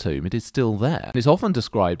Cuthbert's tomb, it is still there. It's often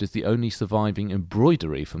described as the only surviving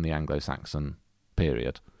embroidery from the Anglo-Saxon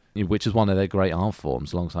period, which is one of their great art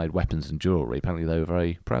forms alongside weapons and jewellery. Apparently they were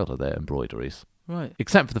very proud of their embroideries. Right.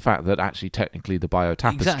 Except for the fact that actually technically the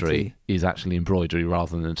biotapestry is actually embroidery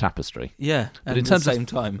rather than a tapestry. Yeah, but in terms at the same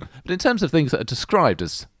time. But in terms of things that are described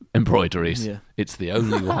as embroideries, it's the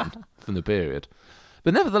only one from the period.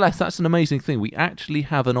 But nevertheless, that's an amazing thing. We actually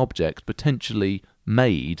have an object potentially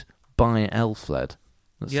made by Ælfflæd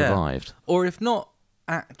that survived. Or if not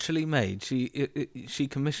actually made, she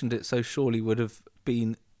commissioned it, so surely would have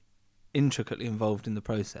been intricately involved in the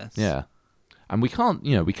process. Yeah. And we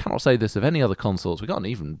cannot say this of any other consorts. We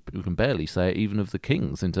can barely say it even of the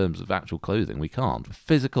kings in terms of actual clothing. We can't. A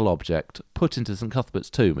physical object put into St. Cuthbert's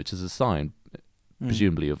tomb, which is a sign,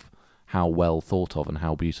 presumably, of how well thought of and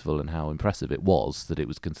how beautiful and how impressive it was that it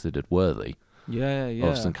was considered worthy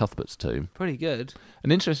of St. Cuthbert's tomb. Pretty good.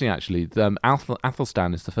 And interesting, actually,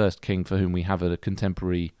 Athelstan is the first king for whom we have a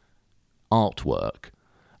contemporary artwork,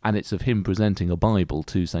 and it's of him presenting a Bible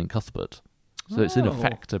to St. Cuthbert. So it's in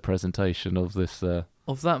effect a presentation of this...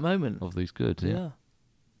 of that moment. Of these goods, yeah.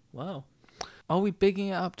 Wow. Are we bigging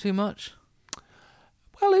it up too much?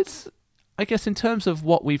 Well, it's... I guess in terms of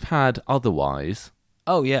what we've had otherwise...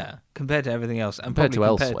 Oh, yeah. Compared to everything else. And compared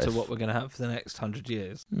probably to compared to what we're going to have for the next 100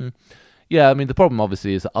 years. Yeah, I mean, the problem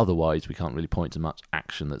obviously is that otherwise we can't really point to much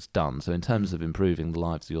action that's done. So in terms of improving the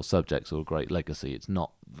lives of your subjects or a great legacy, it's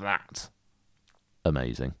not that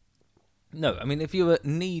amazing. No, I mean, if you were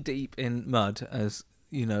knee-deep in mud, as,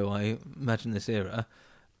 I imagine this era,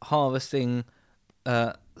 harvesting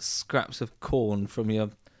scraps of corn from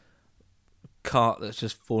your cart that's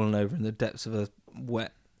just fallen over in the depths of a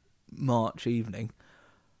wet March evening,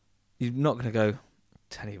 you're not going to go,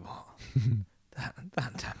 tell you what,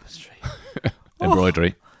 that tapestry.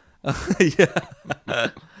 Embroidery.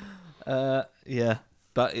 Yeah,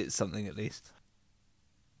 but it's something at least.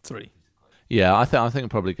 3. Yeah, I think I'm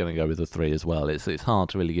probably going to go with a 3 as well. It's hard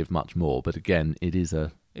to really give much more, but again, it is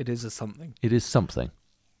a something. It is something.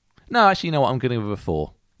 No, actually, you know what? I'm going to give it a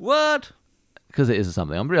 4. What? Because it is a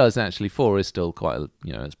something. I'm realising actually 4 is still quite,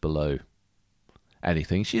 it's below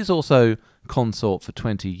anything. She is also consort for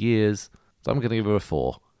 20 years, so I'm going to give her a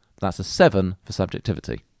 4. That's a 7 for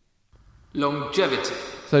subjectivity. Longevity.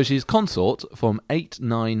 So she's consort from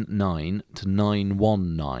 899 to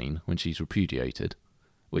 919 when she's repudiated,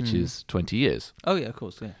 which is 20 years. Oh, yeah, of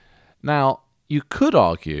course, yeah. Now, you could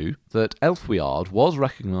argue that Ælfflæd was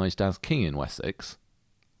recognised as king in Wessex,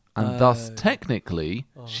 and thus, technically,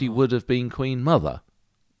 she would have been Queen Mother.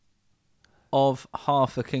 Of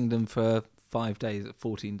half a kingdom for 5 days,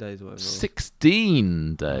 14 days, or whatever.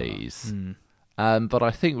 16 days. But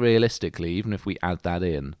I think realistically, even if we add that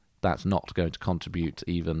in, that's not going to contribute to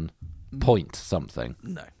even point something.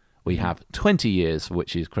 No. We have 20 years for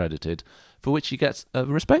which she is credited, for which she gets a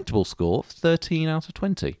respectable score of 13 out of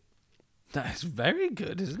 20. That is very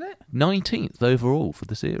good, isn't it? 19th overall for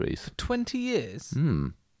the series. 20 years?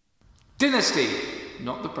 Dynasty,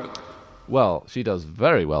 not the program. Well, she does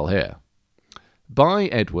very well here. By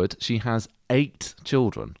Edward, she has 8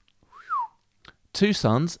 children. 2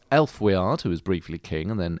 sons, Ælfflæd, who was briefly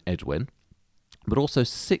king, and then Edwin, but also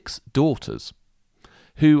 6 daughters,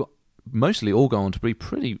 who mostly all go on to be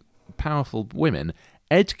pretty powerful women.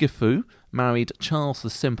 Edgifu married Charles the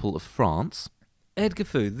Simple of France.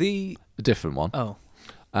 Edgifu, the... A different one. Oh.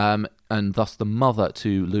 And thus the mother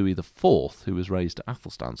to Louis IV, who was raised at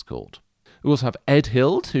Athelstan's court. We also have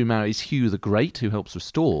Edhild, who marries Hugh the Great, who helps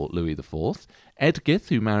restore Louis IV. Edgith,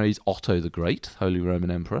 who marries Otto the Great, Holy Roman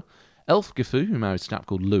Emperor. Ælfgifu, who marries a chap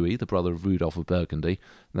called Louis, the brother of Rudolph of Burgundy.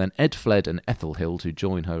 And then Edfled and Ethelhild, who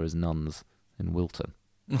join her as nuns in Wilton.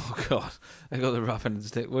 Oh, God. They got the rough end of the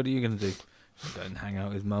stick. What are you going to do? Go and hang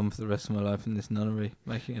out with Mum for the rest of my life in this nunnery,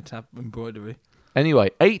 making a embroidery. Anyway,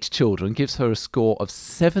 8 children gives her a score of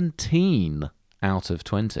 17 out of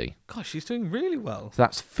 20. Gosh, she's doing really well. So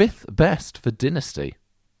that's 5th best for Dynasty.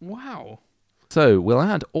 Wow. So we'll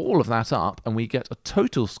add all of that up and we get a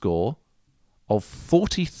total score of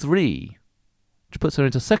 43, which puts her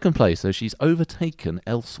into 2nd place, so she's overtaken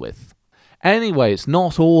Ælfflæd. Anyway, it's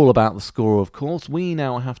not all about the score, of course. We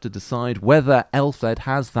now have to decide whether Ælfflæd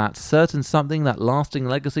has that certain something, that lasting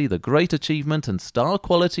legacy, the great achievement and star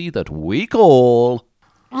quality that we call...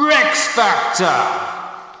 Rex Factor!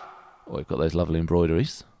 Oh, we've got those lovely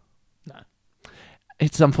embroideries. No.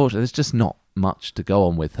 It's unfortunate. There's just not much to go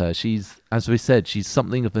on with her. She's, as we said, she's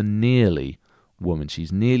something of a nearly woman.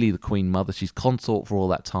 She's nearly the Queen Mother. She's consort for all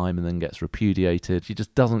that time and then gets repudiated. She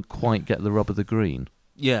just doesn't quite get the rub of the green.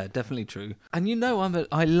 Yeah, definitely true. And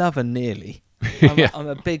I love a nearly. I'm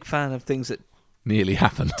a big fan of things that nearly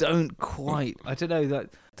happen. Don't quite. I don't know, that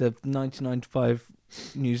the 1995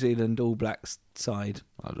 New Zealand All Blacks side.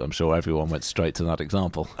 I'm sure everyone went straight to that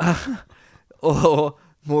example. Or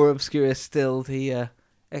more obscure still, the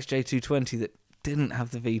XJ220 that didn't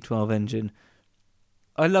have the V12 engine.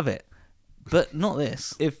 I love it, but not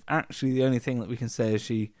this. If actually the only thing that we can say is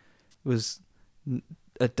she was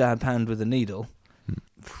a dab hand with a needle.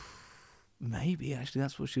 Maybe actually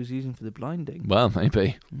that's what she was using for the blinding. Well,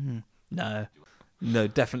 maybe. No,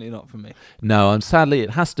 definitely not for me. No, and sadly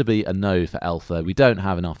it has to be a no for Ælfflæd. We don't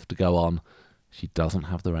have enough to go on. She doesn't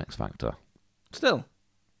have the Rex Factor. Still,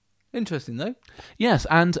 interesting though. Yes,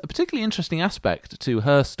 and a particularly interesting aspect to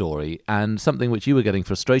her story, and something which you were getting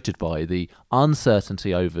frustrated by, the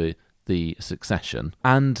uncertainty over the succession,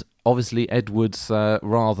 and obviously Edward's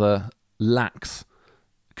rather lax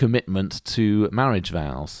commitment to marriage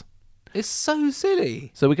vows. It's so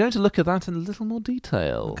silly. So we're going to look at that in a little more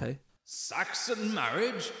detail. Okay. Saxon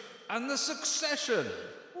marriage and the succession.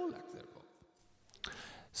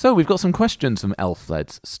 So we've got some questions from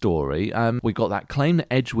Ælfflæd's story. We've got that claim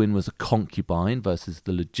that Edwin was a concubine versus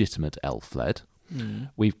the legitimate Ælfflæd.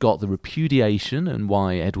 We've got the repudiation and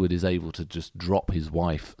why Edward is able to just drop his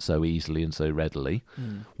wife so easily and so readily.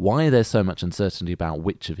 Why there's so much uncertainty about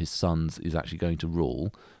which of his sons is actually going to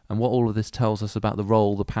rule, and what all of this tells us about the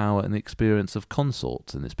role, the power and the experience of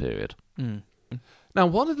consorts in this period. Now,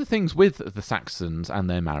 one of the things with the Saxons and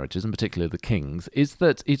their marriages, and particularly the kings, is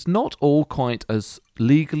that it's not all quite as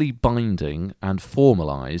legally binding and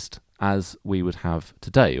formalised as we would have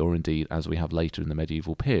today, or indeed as we have later in the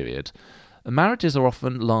medieval period. Marriages are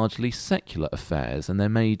often largely secular affairs, and they're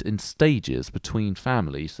made in stages between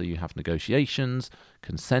families, so you have negotiations,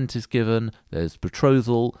 consent is given, there's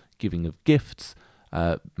betrothal, giving of gifts,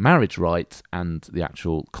 marriage rites, and the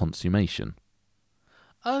actual consummation.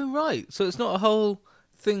 Oh, right. So it's not a whole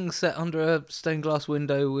thing set under a stained glass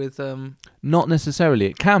window with... Not necessarily.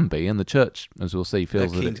 It can be, and the church, as we'll see,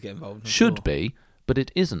 feels that to get involved, should be, but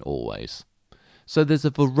it isn't always. So there's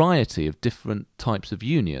a variety of different types of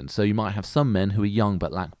union. So you might have some men who are young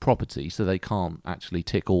but lack property, so they can't actually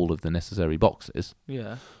tick all of the necessary boxes.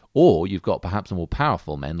 Yeah. Or you've got perhaps more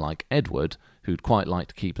powerful men like Edward, who'd quite like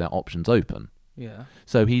to keep their options open. Yeah.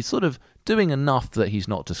 So he's sort of doing enough that he's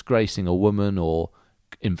not disgracing a woman or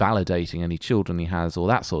invalidating any children he has or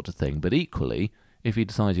that sort of thing. But equally, if he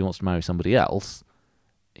decides he wants to marry somebody else,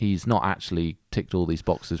 he's not actually ticked all these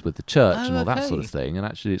boxes with the church and all that sort of thing. And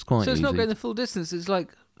actually, it's quite easy. So it's not going the full distance. It's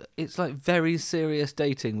like very serious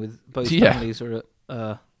dating with both families. Or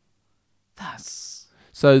that's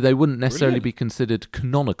so they wouldn't necessarily be considered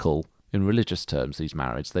canonical in religious terms. These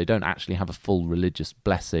marriages, they don't actually have a full religious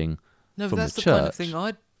blessing. No, from but that's the kind of thing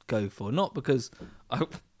I'd go for. Not because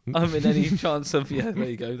I'm in any chance of there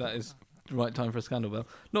you go. That is the right time for a scandal bell.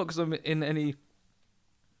 Not because I'm in any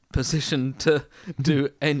position to do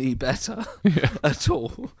any better at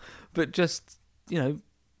all, but just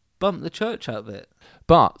bump the church out of it.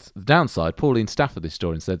 But the downside, Pauline Stafford, the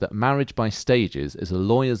historian, said that marriage by stages is a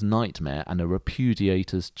lawyer's nightmare and a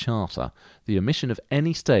repudiator's charter. The omission of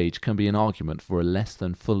any stage can be an argument for a less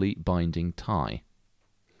than fully binding tie.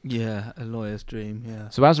 Yeah, a lawyer's dream, yeah.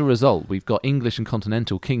 So as a result, we've got English and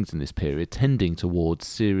continental kings in this period tending towards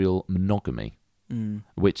serial monogamy,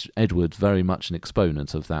 which Edward's very much an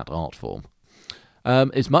exponent of that art form.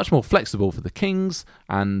 It's much more flexible for the kings,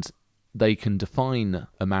 and they can define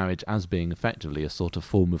a marriage as being effectively a sort of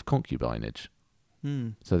form of concubinage.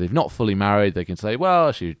 So they've not fully married, they can say,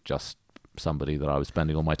 well, she's just somebody that I was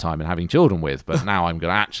spending all my time and having children with, but now I'm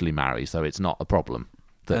going to actually marry, so it's not a problem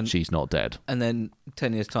that she's not dead. And then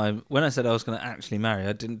 10 years' time, when I said I was going to actually marry,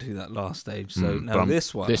 I didn't do that last stage, so now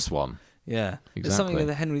this one. This one. Yeah. Exactly. There's something with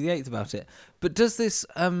Henry VIII about it. But does this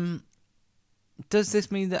mean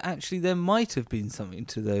that actually there might have been something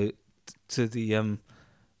to the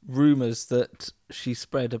rumours that she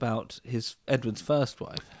spread about Edward's first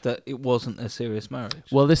wife, that it wasn't a serious marriage.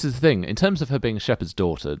 Well, this is the thing. In terms of her being a shepherd's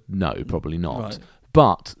daughter, no, probably not. Right.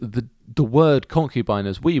 But the word concubine,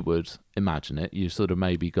 as we would imagine it, you sort of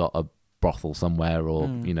maybe got a brothel somewhere, or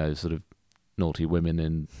sort of naughty women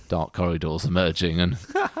in dark corridors emerging, and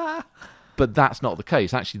but that's not the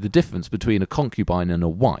case. Actually, the difference between a concubine and a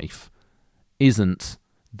wife isn't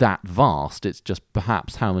that vast. It's just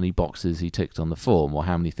perhaps how many boxes he ticked on the form, or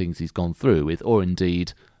how many things he's gone through with, or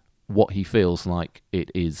indeed what he feels like it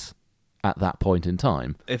is at that point in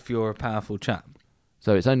time. If you're a powerful chap.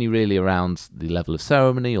 So it's only really around the level of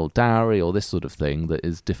ceremony or dowry or this sort of thing that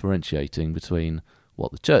is differentiating between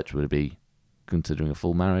what the church would be considering a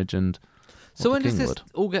full marriage and so when does this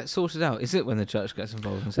all get sorted out? Is it when the church gets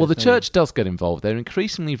involved? And well, the church does get involved. They're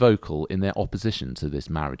increasingly vocal in their opposition to this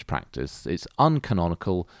marriage practice. It's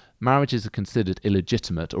uncanonical. Marriages are considered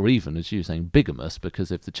illegitimate, or even, as you were saying, bigamous,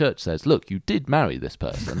 because if the church says, look, you did marry this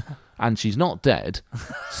person and she's not dead,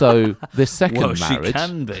 so this second marriage... she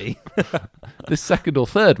can be. this second or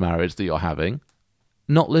third marriage that you're having,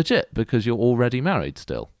 not legit, because you're already married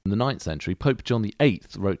still. In the 9th century, Pope John VIII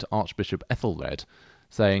wrote to Archbishop Ælfflæd,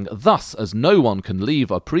 saying, thus, as no one can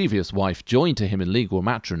leave a previous wife joined to him in legal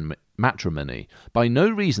matrimony, by no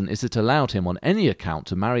reason is it allowed him on any account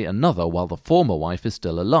to marry another while the former wife is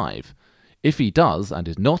still alive. If he does, and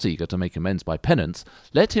is not eager to make amends by penance,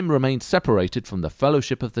 let him remain separated from the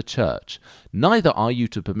fellowship of the church. Neither are you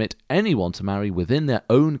to permit anyone to marry within their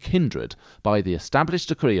own kindred, by the established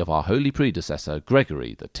decree of our holy predecessor,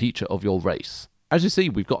 Gregory, the teacher of your race. As you see,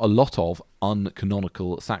 we've got a lot of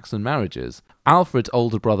uncanonical Saxon marriages. Alfred's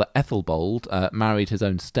older brother Ethelbald married his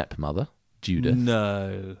own stepmother, Judith.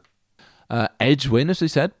 No. Edwin, as we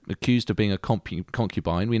said, accused of being a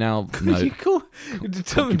concubine. We now know... You're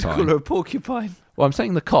determined to call her a porcupine. Well, I'm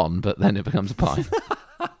saying the con, but then it becomes a pine.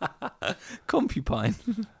 Concupine.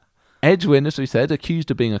 Edwin, as we said, accused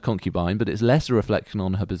of being a concubine, but it's less a reflection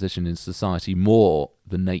on her position in society, more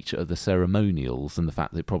the nature of the ceremonials and the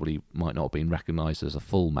fact that it probably might not have been recognised as a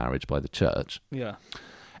full marriage by the church. Yeah.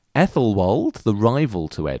 Ethelwald, the rival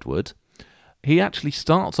to Edward, he actually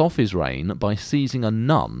starts off his reign by seizing a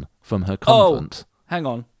nun from her convent. Oh, hang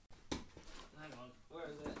on. Where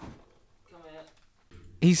is it? Come here.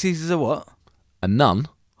 He seizes a what? A nun.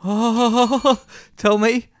 Oh, tell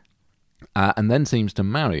me. And then seems to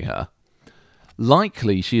marry her.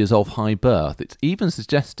 Likely she is of high birth. It's even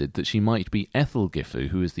suggested that she might be Ethelgifu,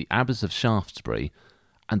 who is the abbess of Shaftesbury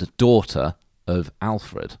and a daughter of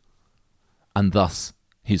Alfred, and thus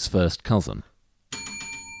his first cousin.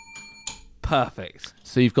 Perfect.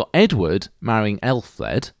 So you've got Edward marrying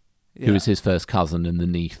Ælfflæd, who is his first cousin and the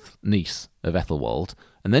niece of Ethelwald,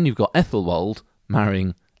 and then you've got Ethelwald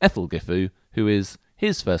marrying Ethelgifu, who is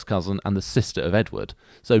his first cousin and the sister of Edward.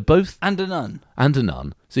 So both... And a nun. And a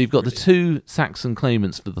nun. So you've got the two Saxon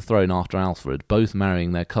claimants for the throne after Alfred, both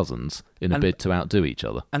marrying their cousins in a bid to outdo each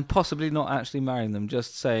other. And possibly not actually marrying them,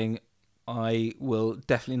 just saying, I will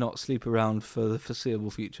definitely not sleep around for the foreseeable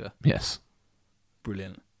future. Yes.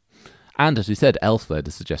 Brilliant. And as we said, Ælfflæd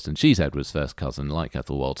is suggesting she's Edward's first cousin, like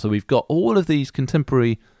Ethelwald. So we've got all of these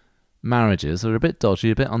contemporary marriages that are a bit dodgy,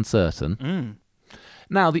 a bit uncertain. Mm.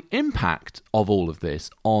 Now, the impact of all of this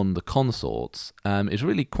on the consorts is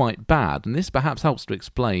really quite bad, and this perhaps helps to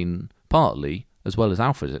explain, partly, as well as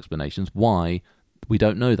Alfred's explanations, why we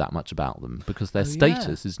don't know that much about them, because their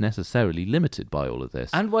status is necessarily limited by all of this.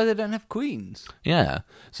 And why they don't have queens. Yeah.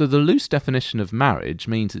 So the loose definition of marriage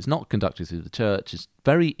means it's not conducted through the church. It's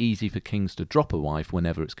very easy for kings to drop a wife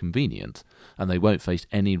whenever it's convenient, and they won't face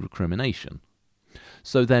any recrimination.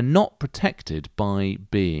 So they're not protected by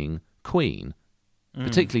being queen,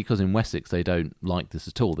 particularly because in Wessex they don't like this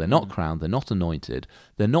at all. They're not crowned, they're not anointed,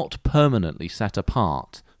 they're not permanently set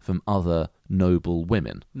apart from other noble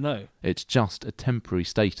women. No. It's just a temporary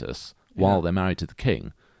status while they're married to the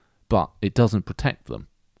king, but it doesn't protect them.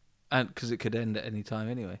 And because it could end at any time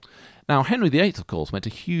anyway. Now, Henry VIII, of course, went to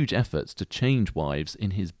huge efforts to change wives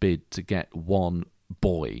in his bid to get one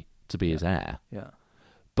boy to be his heir. Yeah.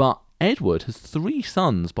 But Edward has 3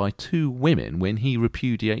 sons by 2 women when he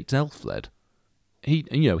repudiates Ælfflæd. He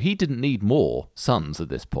didn't need more sons at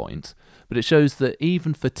this point, but it shows that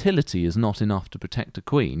even fertility is not enough to protect a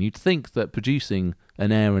queen. You'd think that producing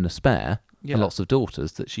an heir and a spare, and lots of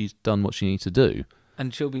daughters, that she's done what she needs to do.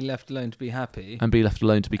 And she'll be left alone to be happy. And be left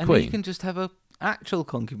alone to be queen. And he can just have a actual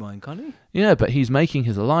concubine, can't he? Yeah, but he's making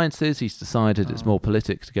his alliances. He's decided it's more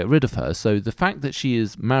politic to get rid of her. So the fact that she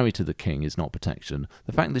is married to the king is not protection.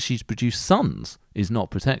 The fact that she's produced sons is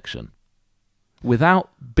not protection. Without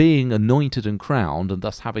being anointed and crowned and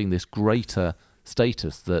thus having this greater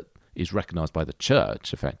status that is recognised by the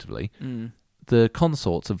church, effectively, the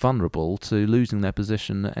consorts are vulnerable to losing their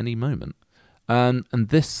position at any moment. And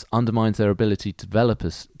this undermines their ability to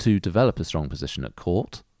develop a strong position at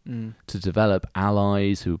court, to develop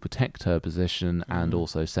allies who protect her position and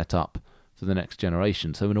also set up for the next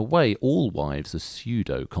generation. So in a way, all wives are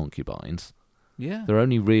pseudo-concubines. Yeah. They're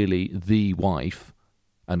only really the wife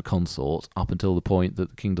and consort up until the point that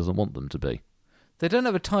the king doesn't want them to be. They don't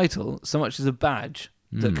have a title so much as a badge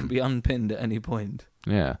that can be unpinned at any point.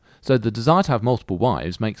 Yeah. So the desire to have multiple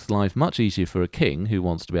wives makes life much easier for a king who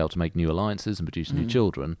wants to be able to make new alliances and produce new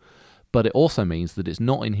children, but it also means that it's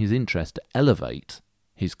not in his interest to elevate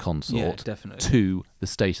his consort to the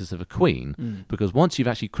status of a queen, because once you've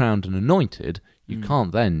actually crowned and anointed, you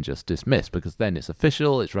can't then just dismiss, because then it's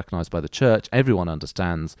official, it's recognised by the church, everyone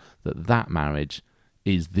understands that marriage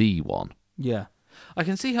is the one. Yeah. I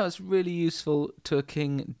can see how it's really useful to a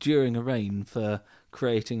king during a reign for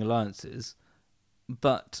creating alliances,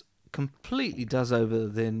 but completely does over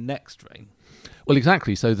the next reign. Well,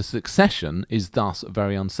 exactly. So the succession is thus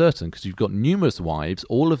very uncertain because you've got numerous wives,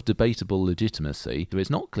 all of debatable legitimacy. So it's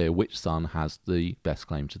not clear which son has the best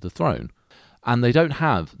claim to the throne. And they don't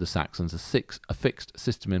have, the Saxons, a fixed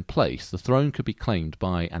system in place. The throne could be claimed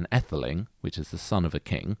by an Æthelling, which is the son of a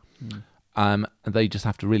king. And they just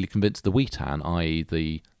have to really convince the Witan, i.e.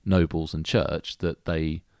 the nobles and church, that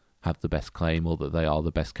they have the best claim or that they are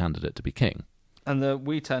the best candidate to be king. And the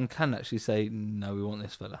Witan can actually say, no, we want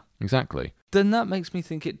this fella. Exactly. Then that makes me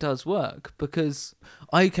think it does work, because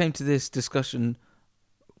I came to this discussion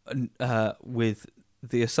with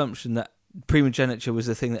the assumption that primogeniture was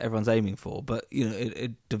the thing that everyone's aiming for, but,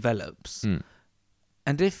 it develops.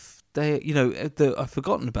 And if they, I've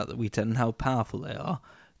forgotten about the Witan and how powerful they are,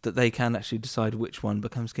 that they can actually decide which one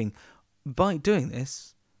becomes king. By doing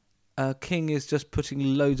this, a king is just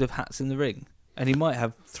putting loads of hats in the ring. And he might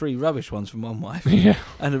have 3 rubbish ones from one wife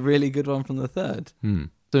and a really good one from the third.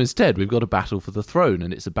 So instead, we've got a battle for the throne,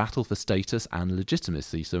 and it's a battle for status and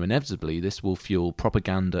legitimacy. So inevitably, this will fuel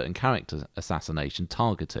propaganda and character assassination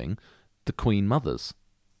targeting the queen mothers.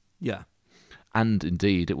 Yeah. And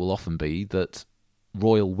indeed, it will often be that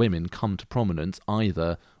royal women come to prominence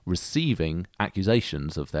either receiving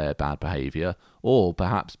accusations of their bad behaviour or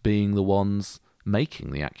perhaps being the ones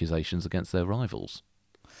making the accusations against their rivals.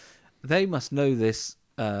 They must know this,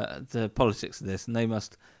 the politics of this, and they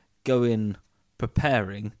must go in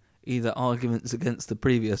preparing either arguments against the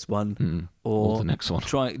previous one or the next one.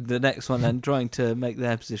 And trying to make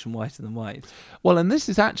their position whiter than white. Well, and this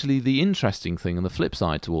is actually the interesting thing, and the flip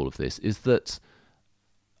side to all of this is that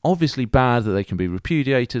obviously bad that they can be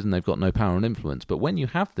repudiated and they've got no power and influence, but when you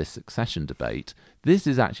have this succession debate, this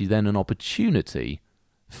is actually then an opportunity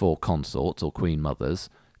for consorts or queen mothers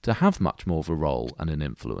to have much more of a role and an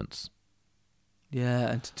influence. Yeah,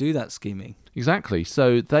 and to do that scheming. Exactly.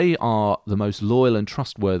 So they are the most loyal and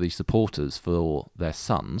trustworthy supporters for their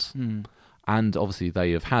sons. And obviously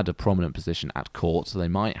they have had a prominent position at court, so they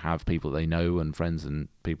might have people they know and friends and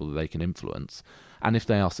people that they can influence. And if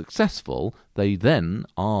they are successful, they then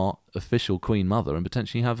are official queen mother and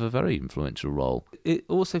potentially have a very influential role. It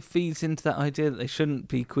also feeds into that idea that they shouldn't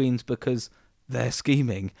be queens because they're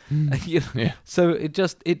scheming. Yeah. So it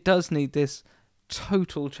does need this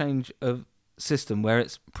total change of system where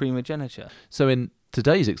it's primogeniture. So in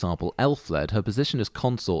today's example, Ælfflæd, her position as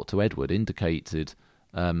consort to Edward indicated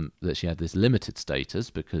that she had this limited status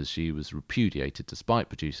because she was repudiated despite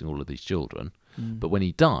producing all of these children. But when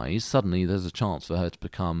he dies, suddenly there's a chance for her to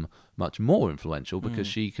become much more influential because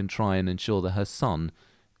she can try and ensure that her son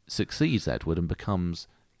succeeds Edward and becomes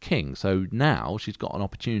king. So now she's got an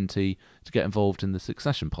opportunity to get involved in the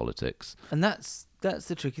succession politics. And that's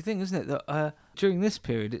the tricky thing, isn't it? That during this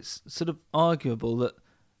period, it's sort of arguable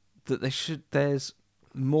that there's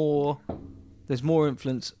more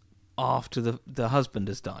influence after the husband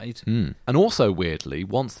has died. And also, weirdly,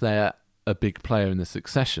 once they're a big player in the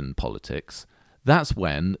succession politics, that's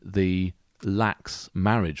when the lax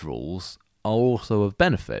marriage rules are also of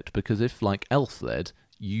benefit, because if, like Ælfflæd,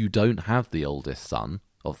 you don't have the oldest son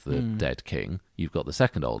of the dead king, you've got the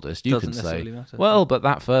second oldest, you can say, well, but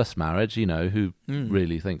that first marriage, who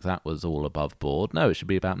really thinks that was all above board? No, it should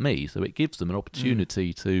be about me. So it gives them an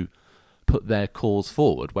opportunity to put their cause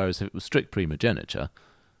forward, whereas if it was strict primogeniture,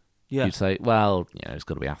 you'd say, well, it's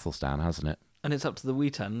got to be Athelstan, hasn't it? And it's up to the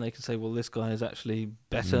Witan, and they can say, well, this guy is actually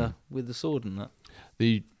better with the sword than that.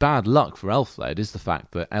 The bad luck for Ælfflæd is the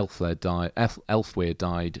fact that Ælfweir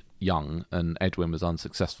died young, and Edwin was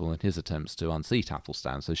unsuccessful in his attempts to unseat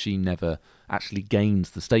Athelstan, so she never actually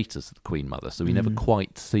gains the status of the Queen Mother, so we never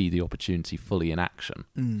quite see the opportunity fully in action.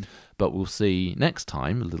 But we'll see next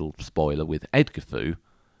time, a little spoiler, with Edgarfu,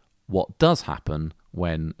 what does happen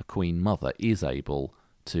when a queen mother is able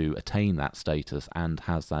to attain that status and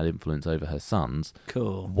has that influence over her sons.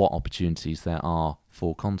 Cool. What opportunities there are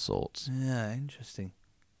for consorts. Yeah, interesting.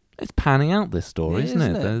 It's panning out, this story, Yeah, isn't it?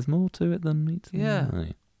 isn't it? There's more to it than meets the Yeah.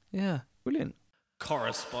 eye. Yeah, brilliant.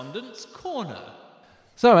 Correspondence Corner.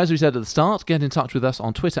 So, as we said at the start, get in touch with us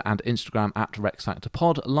on Twitter and Instagram at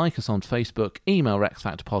RexFactorPod, like us on Facebook, email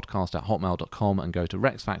rexfactorpodcast@hotmail.com, and go to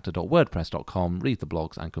rexfactor.wordpress.com, read the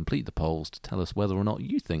blogs and complete the polls to tell us whether or not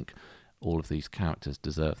you think all of these characters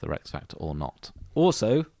deserve the Rex Factor or not.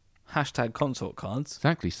 Also, hashtag consort cards.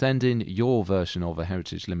 Exactly. Send in your version of a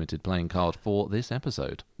Heritage Limited playing card for this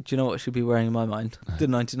episode. Do you know what I should be wearing in my mind? The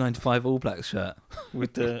 1995 All Blacks shirt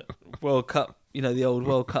with the World Cup, the old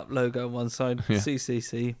World Cup logo on one side. Yeah.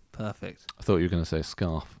 CCC. Perfect. I thought you were going to say a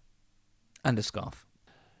scarf. And a scarf.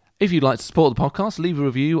 If you'd like to support the podcast, leave a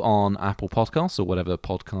review on Apple Podcasts or whatever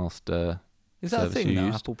podcast Is that a service thing you now,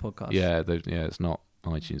 use. Apple Podcasts? Yeah, it's not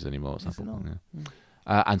iTunes anymore. It's Is it Apple. not?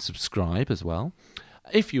 Yeah. And subscribe as well.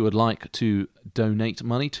 If you would like to donate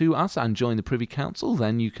money to us and join the Privy Council,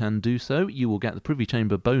 then you can do so. You will get the Privy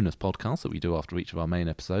Chamber bonus podcast that we do after each of our main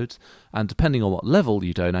episodes. And depending on what level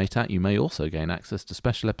you donate at, you may also gain access to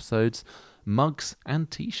special episodes, mugs and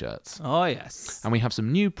T-shirts. Oh, yes. And we have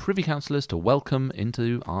some new Privy Councillors to welcome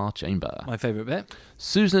into our chamber. My favourite bit.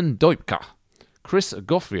 Susan Doipka, Chris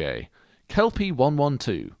Goffrier,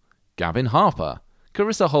 Kelpie112, Gavin Harper,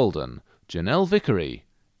 Carissa Holden, Janelle Vickery,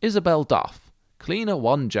 Isabel Duff,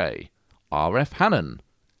 Cleaner1J, RF Hannon,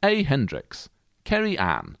 A. Hendricks, Kerry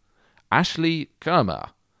Ann, Ashley Kermer,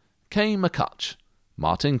 Kay McCutch,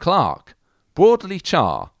 Martin Clark, Broadley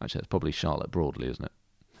Char, actually that's probably Charlotte Broadley, isn't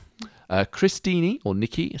it? Christine or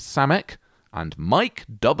Nikki Samek, and Mike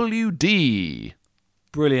W.D.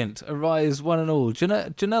 Brilliant. Arise one and all.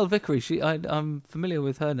 Janelle Vickery, I'm familiar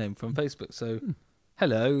with her name from Facebook, so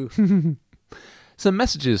hello. Some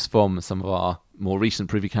messages from some of our more recent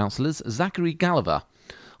Privy Councillors. Zachary Gallagher.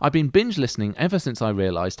 I've been binge listening ever since I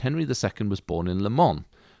realised Henry II was born in Le Mans.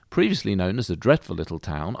 Previously known as a dreadful little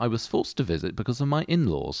town, I was forced to visit because of my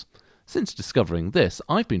in-laws. Since discovering this,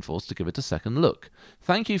 I've been forced to give it a second look.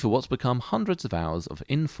 Thank you for what's become hundreds of hours of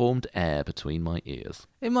informed air between my ears.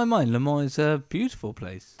 In my mind, Le Mans is a beautiful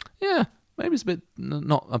place. Yeah, maybe it's a bit,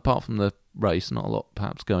 not apart from the race, not a lot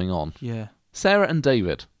perhaps going on. Yeah. Sarah and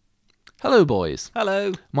David. Hello, boys.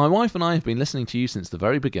 Hello. My wife and I have been listening to you since the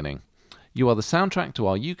very beginning. You are the soundtrack to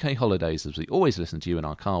our UK holidays, as we always listen to you in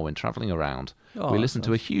our car when travelling around. Oh, we listened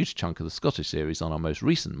to a nice. huge chunk of the Scottish series on our most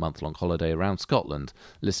recent month-long holiday around Scotland,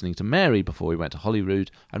 listening to Mary before we went to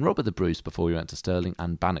Holyrood and Robert the Bruce before we went to Stirling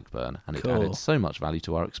and Bannockburn, and it Cool. added so much value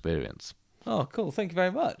to our experience. Oh, cool. Thank you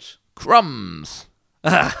very much. Crumbs!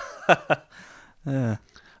 Yeah.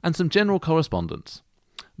 And some general correspondence.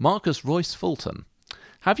 Marcus Royce Fulton.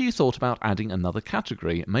 Have you thought about adding another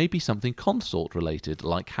category, maybe something consort-related,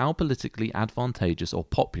 like how politically advantageous or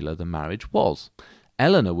popular the marriage was?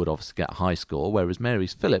 Eleanor would obviously get a high score, whereas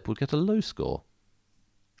Mary's Philip would get a low score.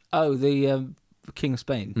 Oh, the King of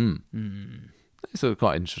Spain. It's a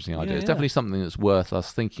quite interesting idea. Yeah, It's yeah. definitely something that's worth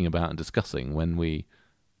us thinking about and discussing when we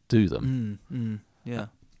do them. Yeah.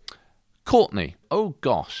 Courtney. Oh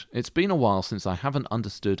gosh, it's been a while since I haven't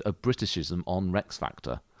understood a Britishism on Rex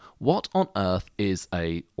Factor. What on earth is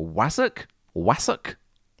a wassock? Wassock?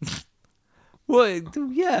 Well,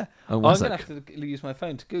 yeah. A I'm going wassock. to have to use my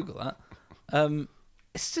phone to Google that.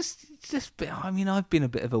 It's just. I mean, I've been a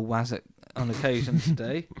bit of a wazzock on occasion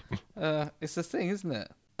today. It's the thing, isn't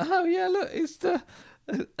it? Oh yeah, look, it's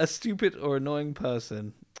a stupid or annoying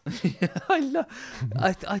person.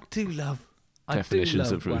 I do love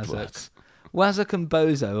Definitions of rude wazzock. words. Wazzock and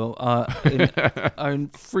bozo are in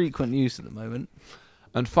frequent use at the moment.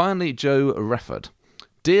 And finally, Joe Refford.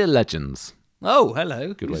 Dear Legends. Oh,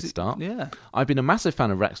 hello. Good way to start. Yeah. I've been a massive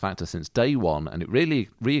fan of Rex Factor since day one, and it really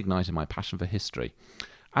reignited my passion for history.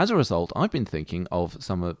 As a result, I've been thinking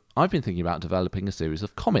about developing a series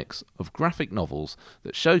of comics, of graphic novels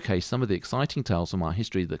that showcase some of the exciting tales from our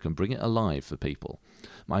history that can bring it alive for people.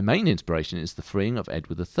 My main inspiration is the freeing of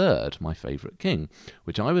Edward III, my favourite king,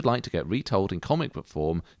 which I would like to get retold in comic book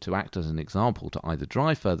form to act as an example to either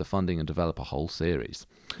drive further funding and develop a whole series.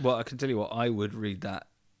 Well, I can tell you what, I would read that.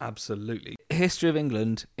 Absolutely. History of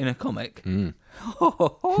England in a comic.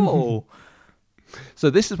 Oh. So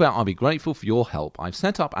this is where I'll be grateful for your help. I've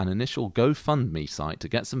set up an initial GoFundMe site to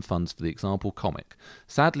get some funds for the example comic.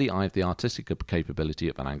 Sadly, I have the artistic capability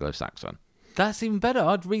of an Anglo-Saxon. That's even better.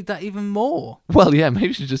 I'd read that even more. Well, yeah, maybe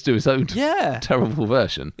he should just do his own Yeah. terrible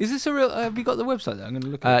version. Is this a real... have you got the website there? I'm going to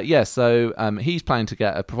look at it. Yeah, so he's planning to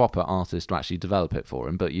get a proper artist to actually develop it for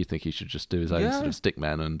him, but you think he should just do his own Yeah. sort of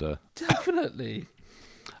stickman and... Definitely.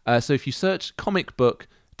 So if you search comic book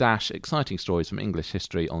exciting stories from English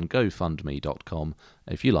history on gofundme.com,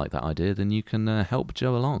 if you like that idea, then you can help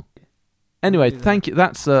Joe along. Anyway, thank you.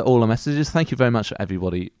 That's all our messages. Thank you very much,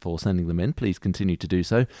 everybody, for sending them in. Please continue to do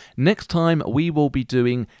so. Next time, we will be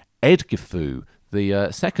doing Edgifu, the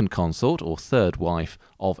second consort, or third wife,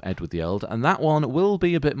 of Edward the Elder, and that one will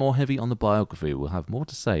be a bit more heavy on the biography. We'll have more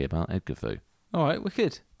to say about Edgifu. All right,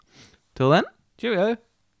 wicked. Till then, cheerio.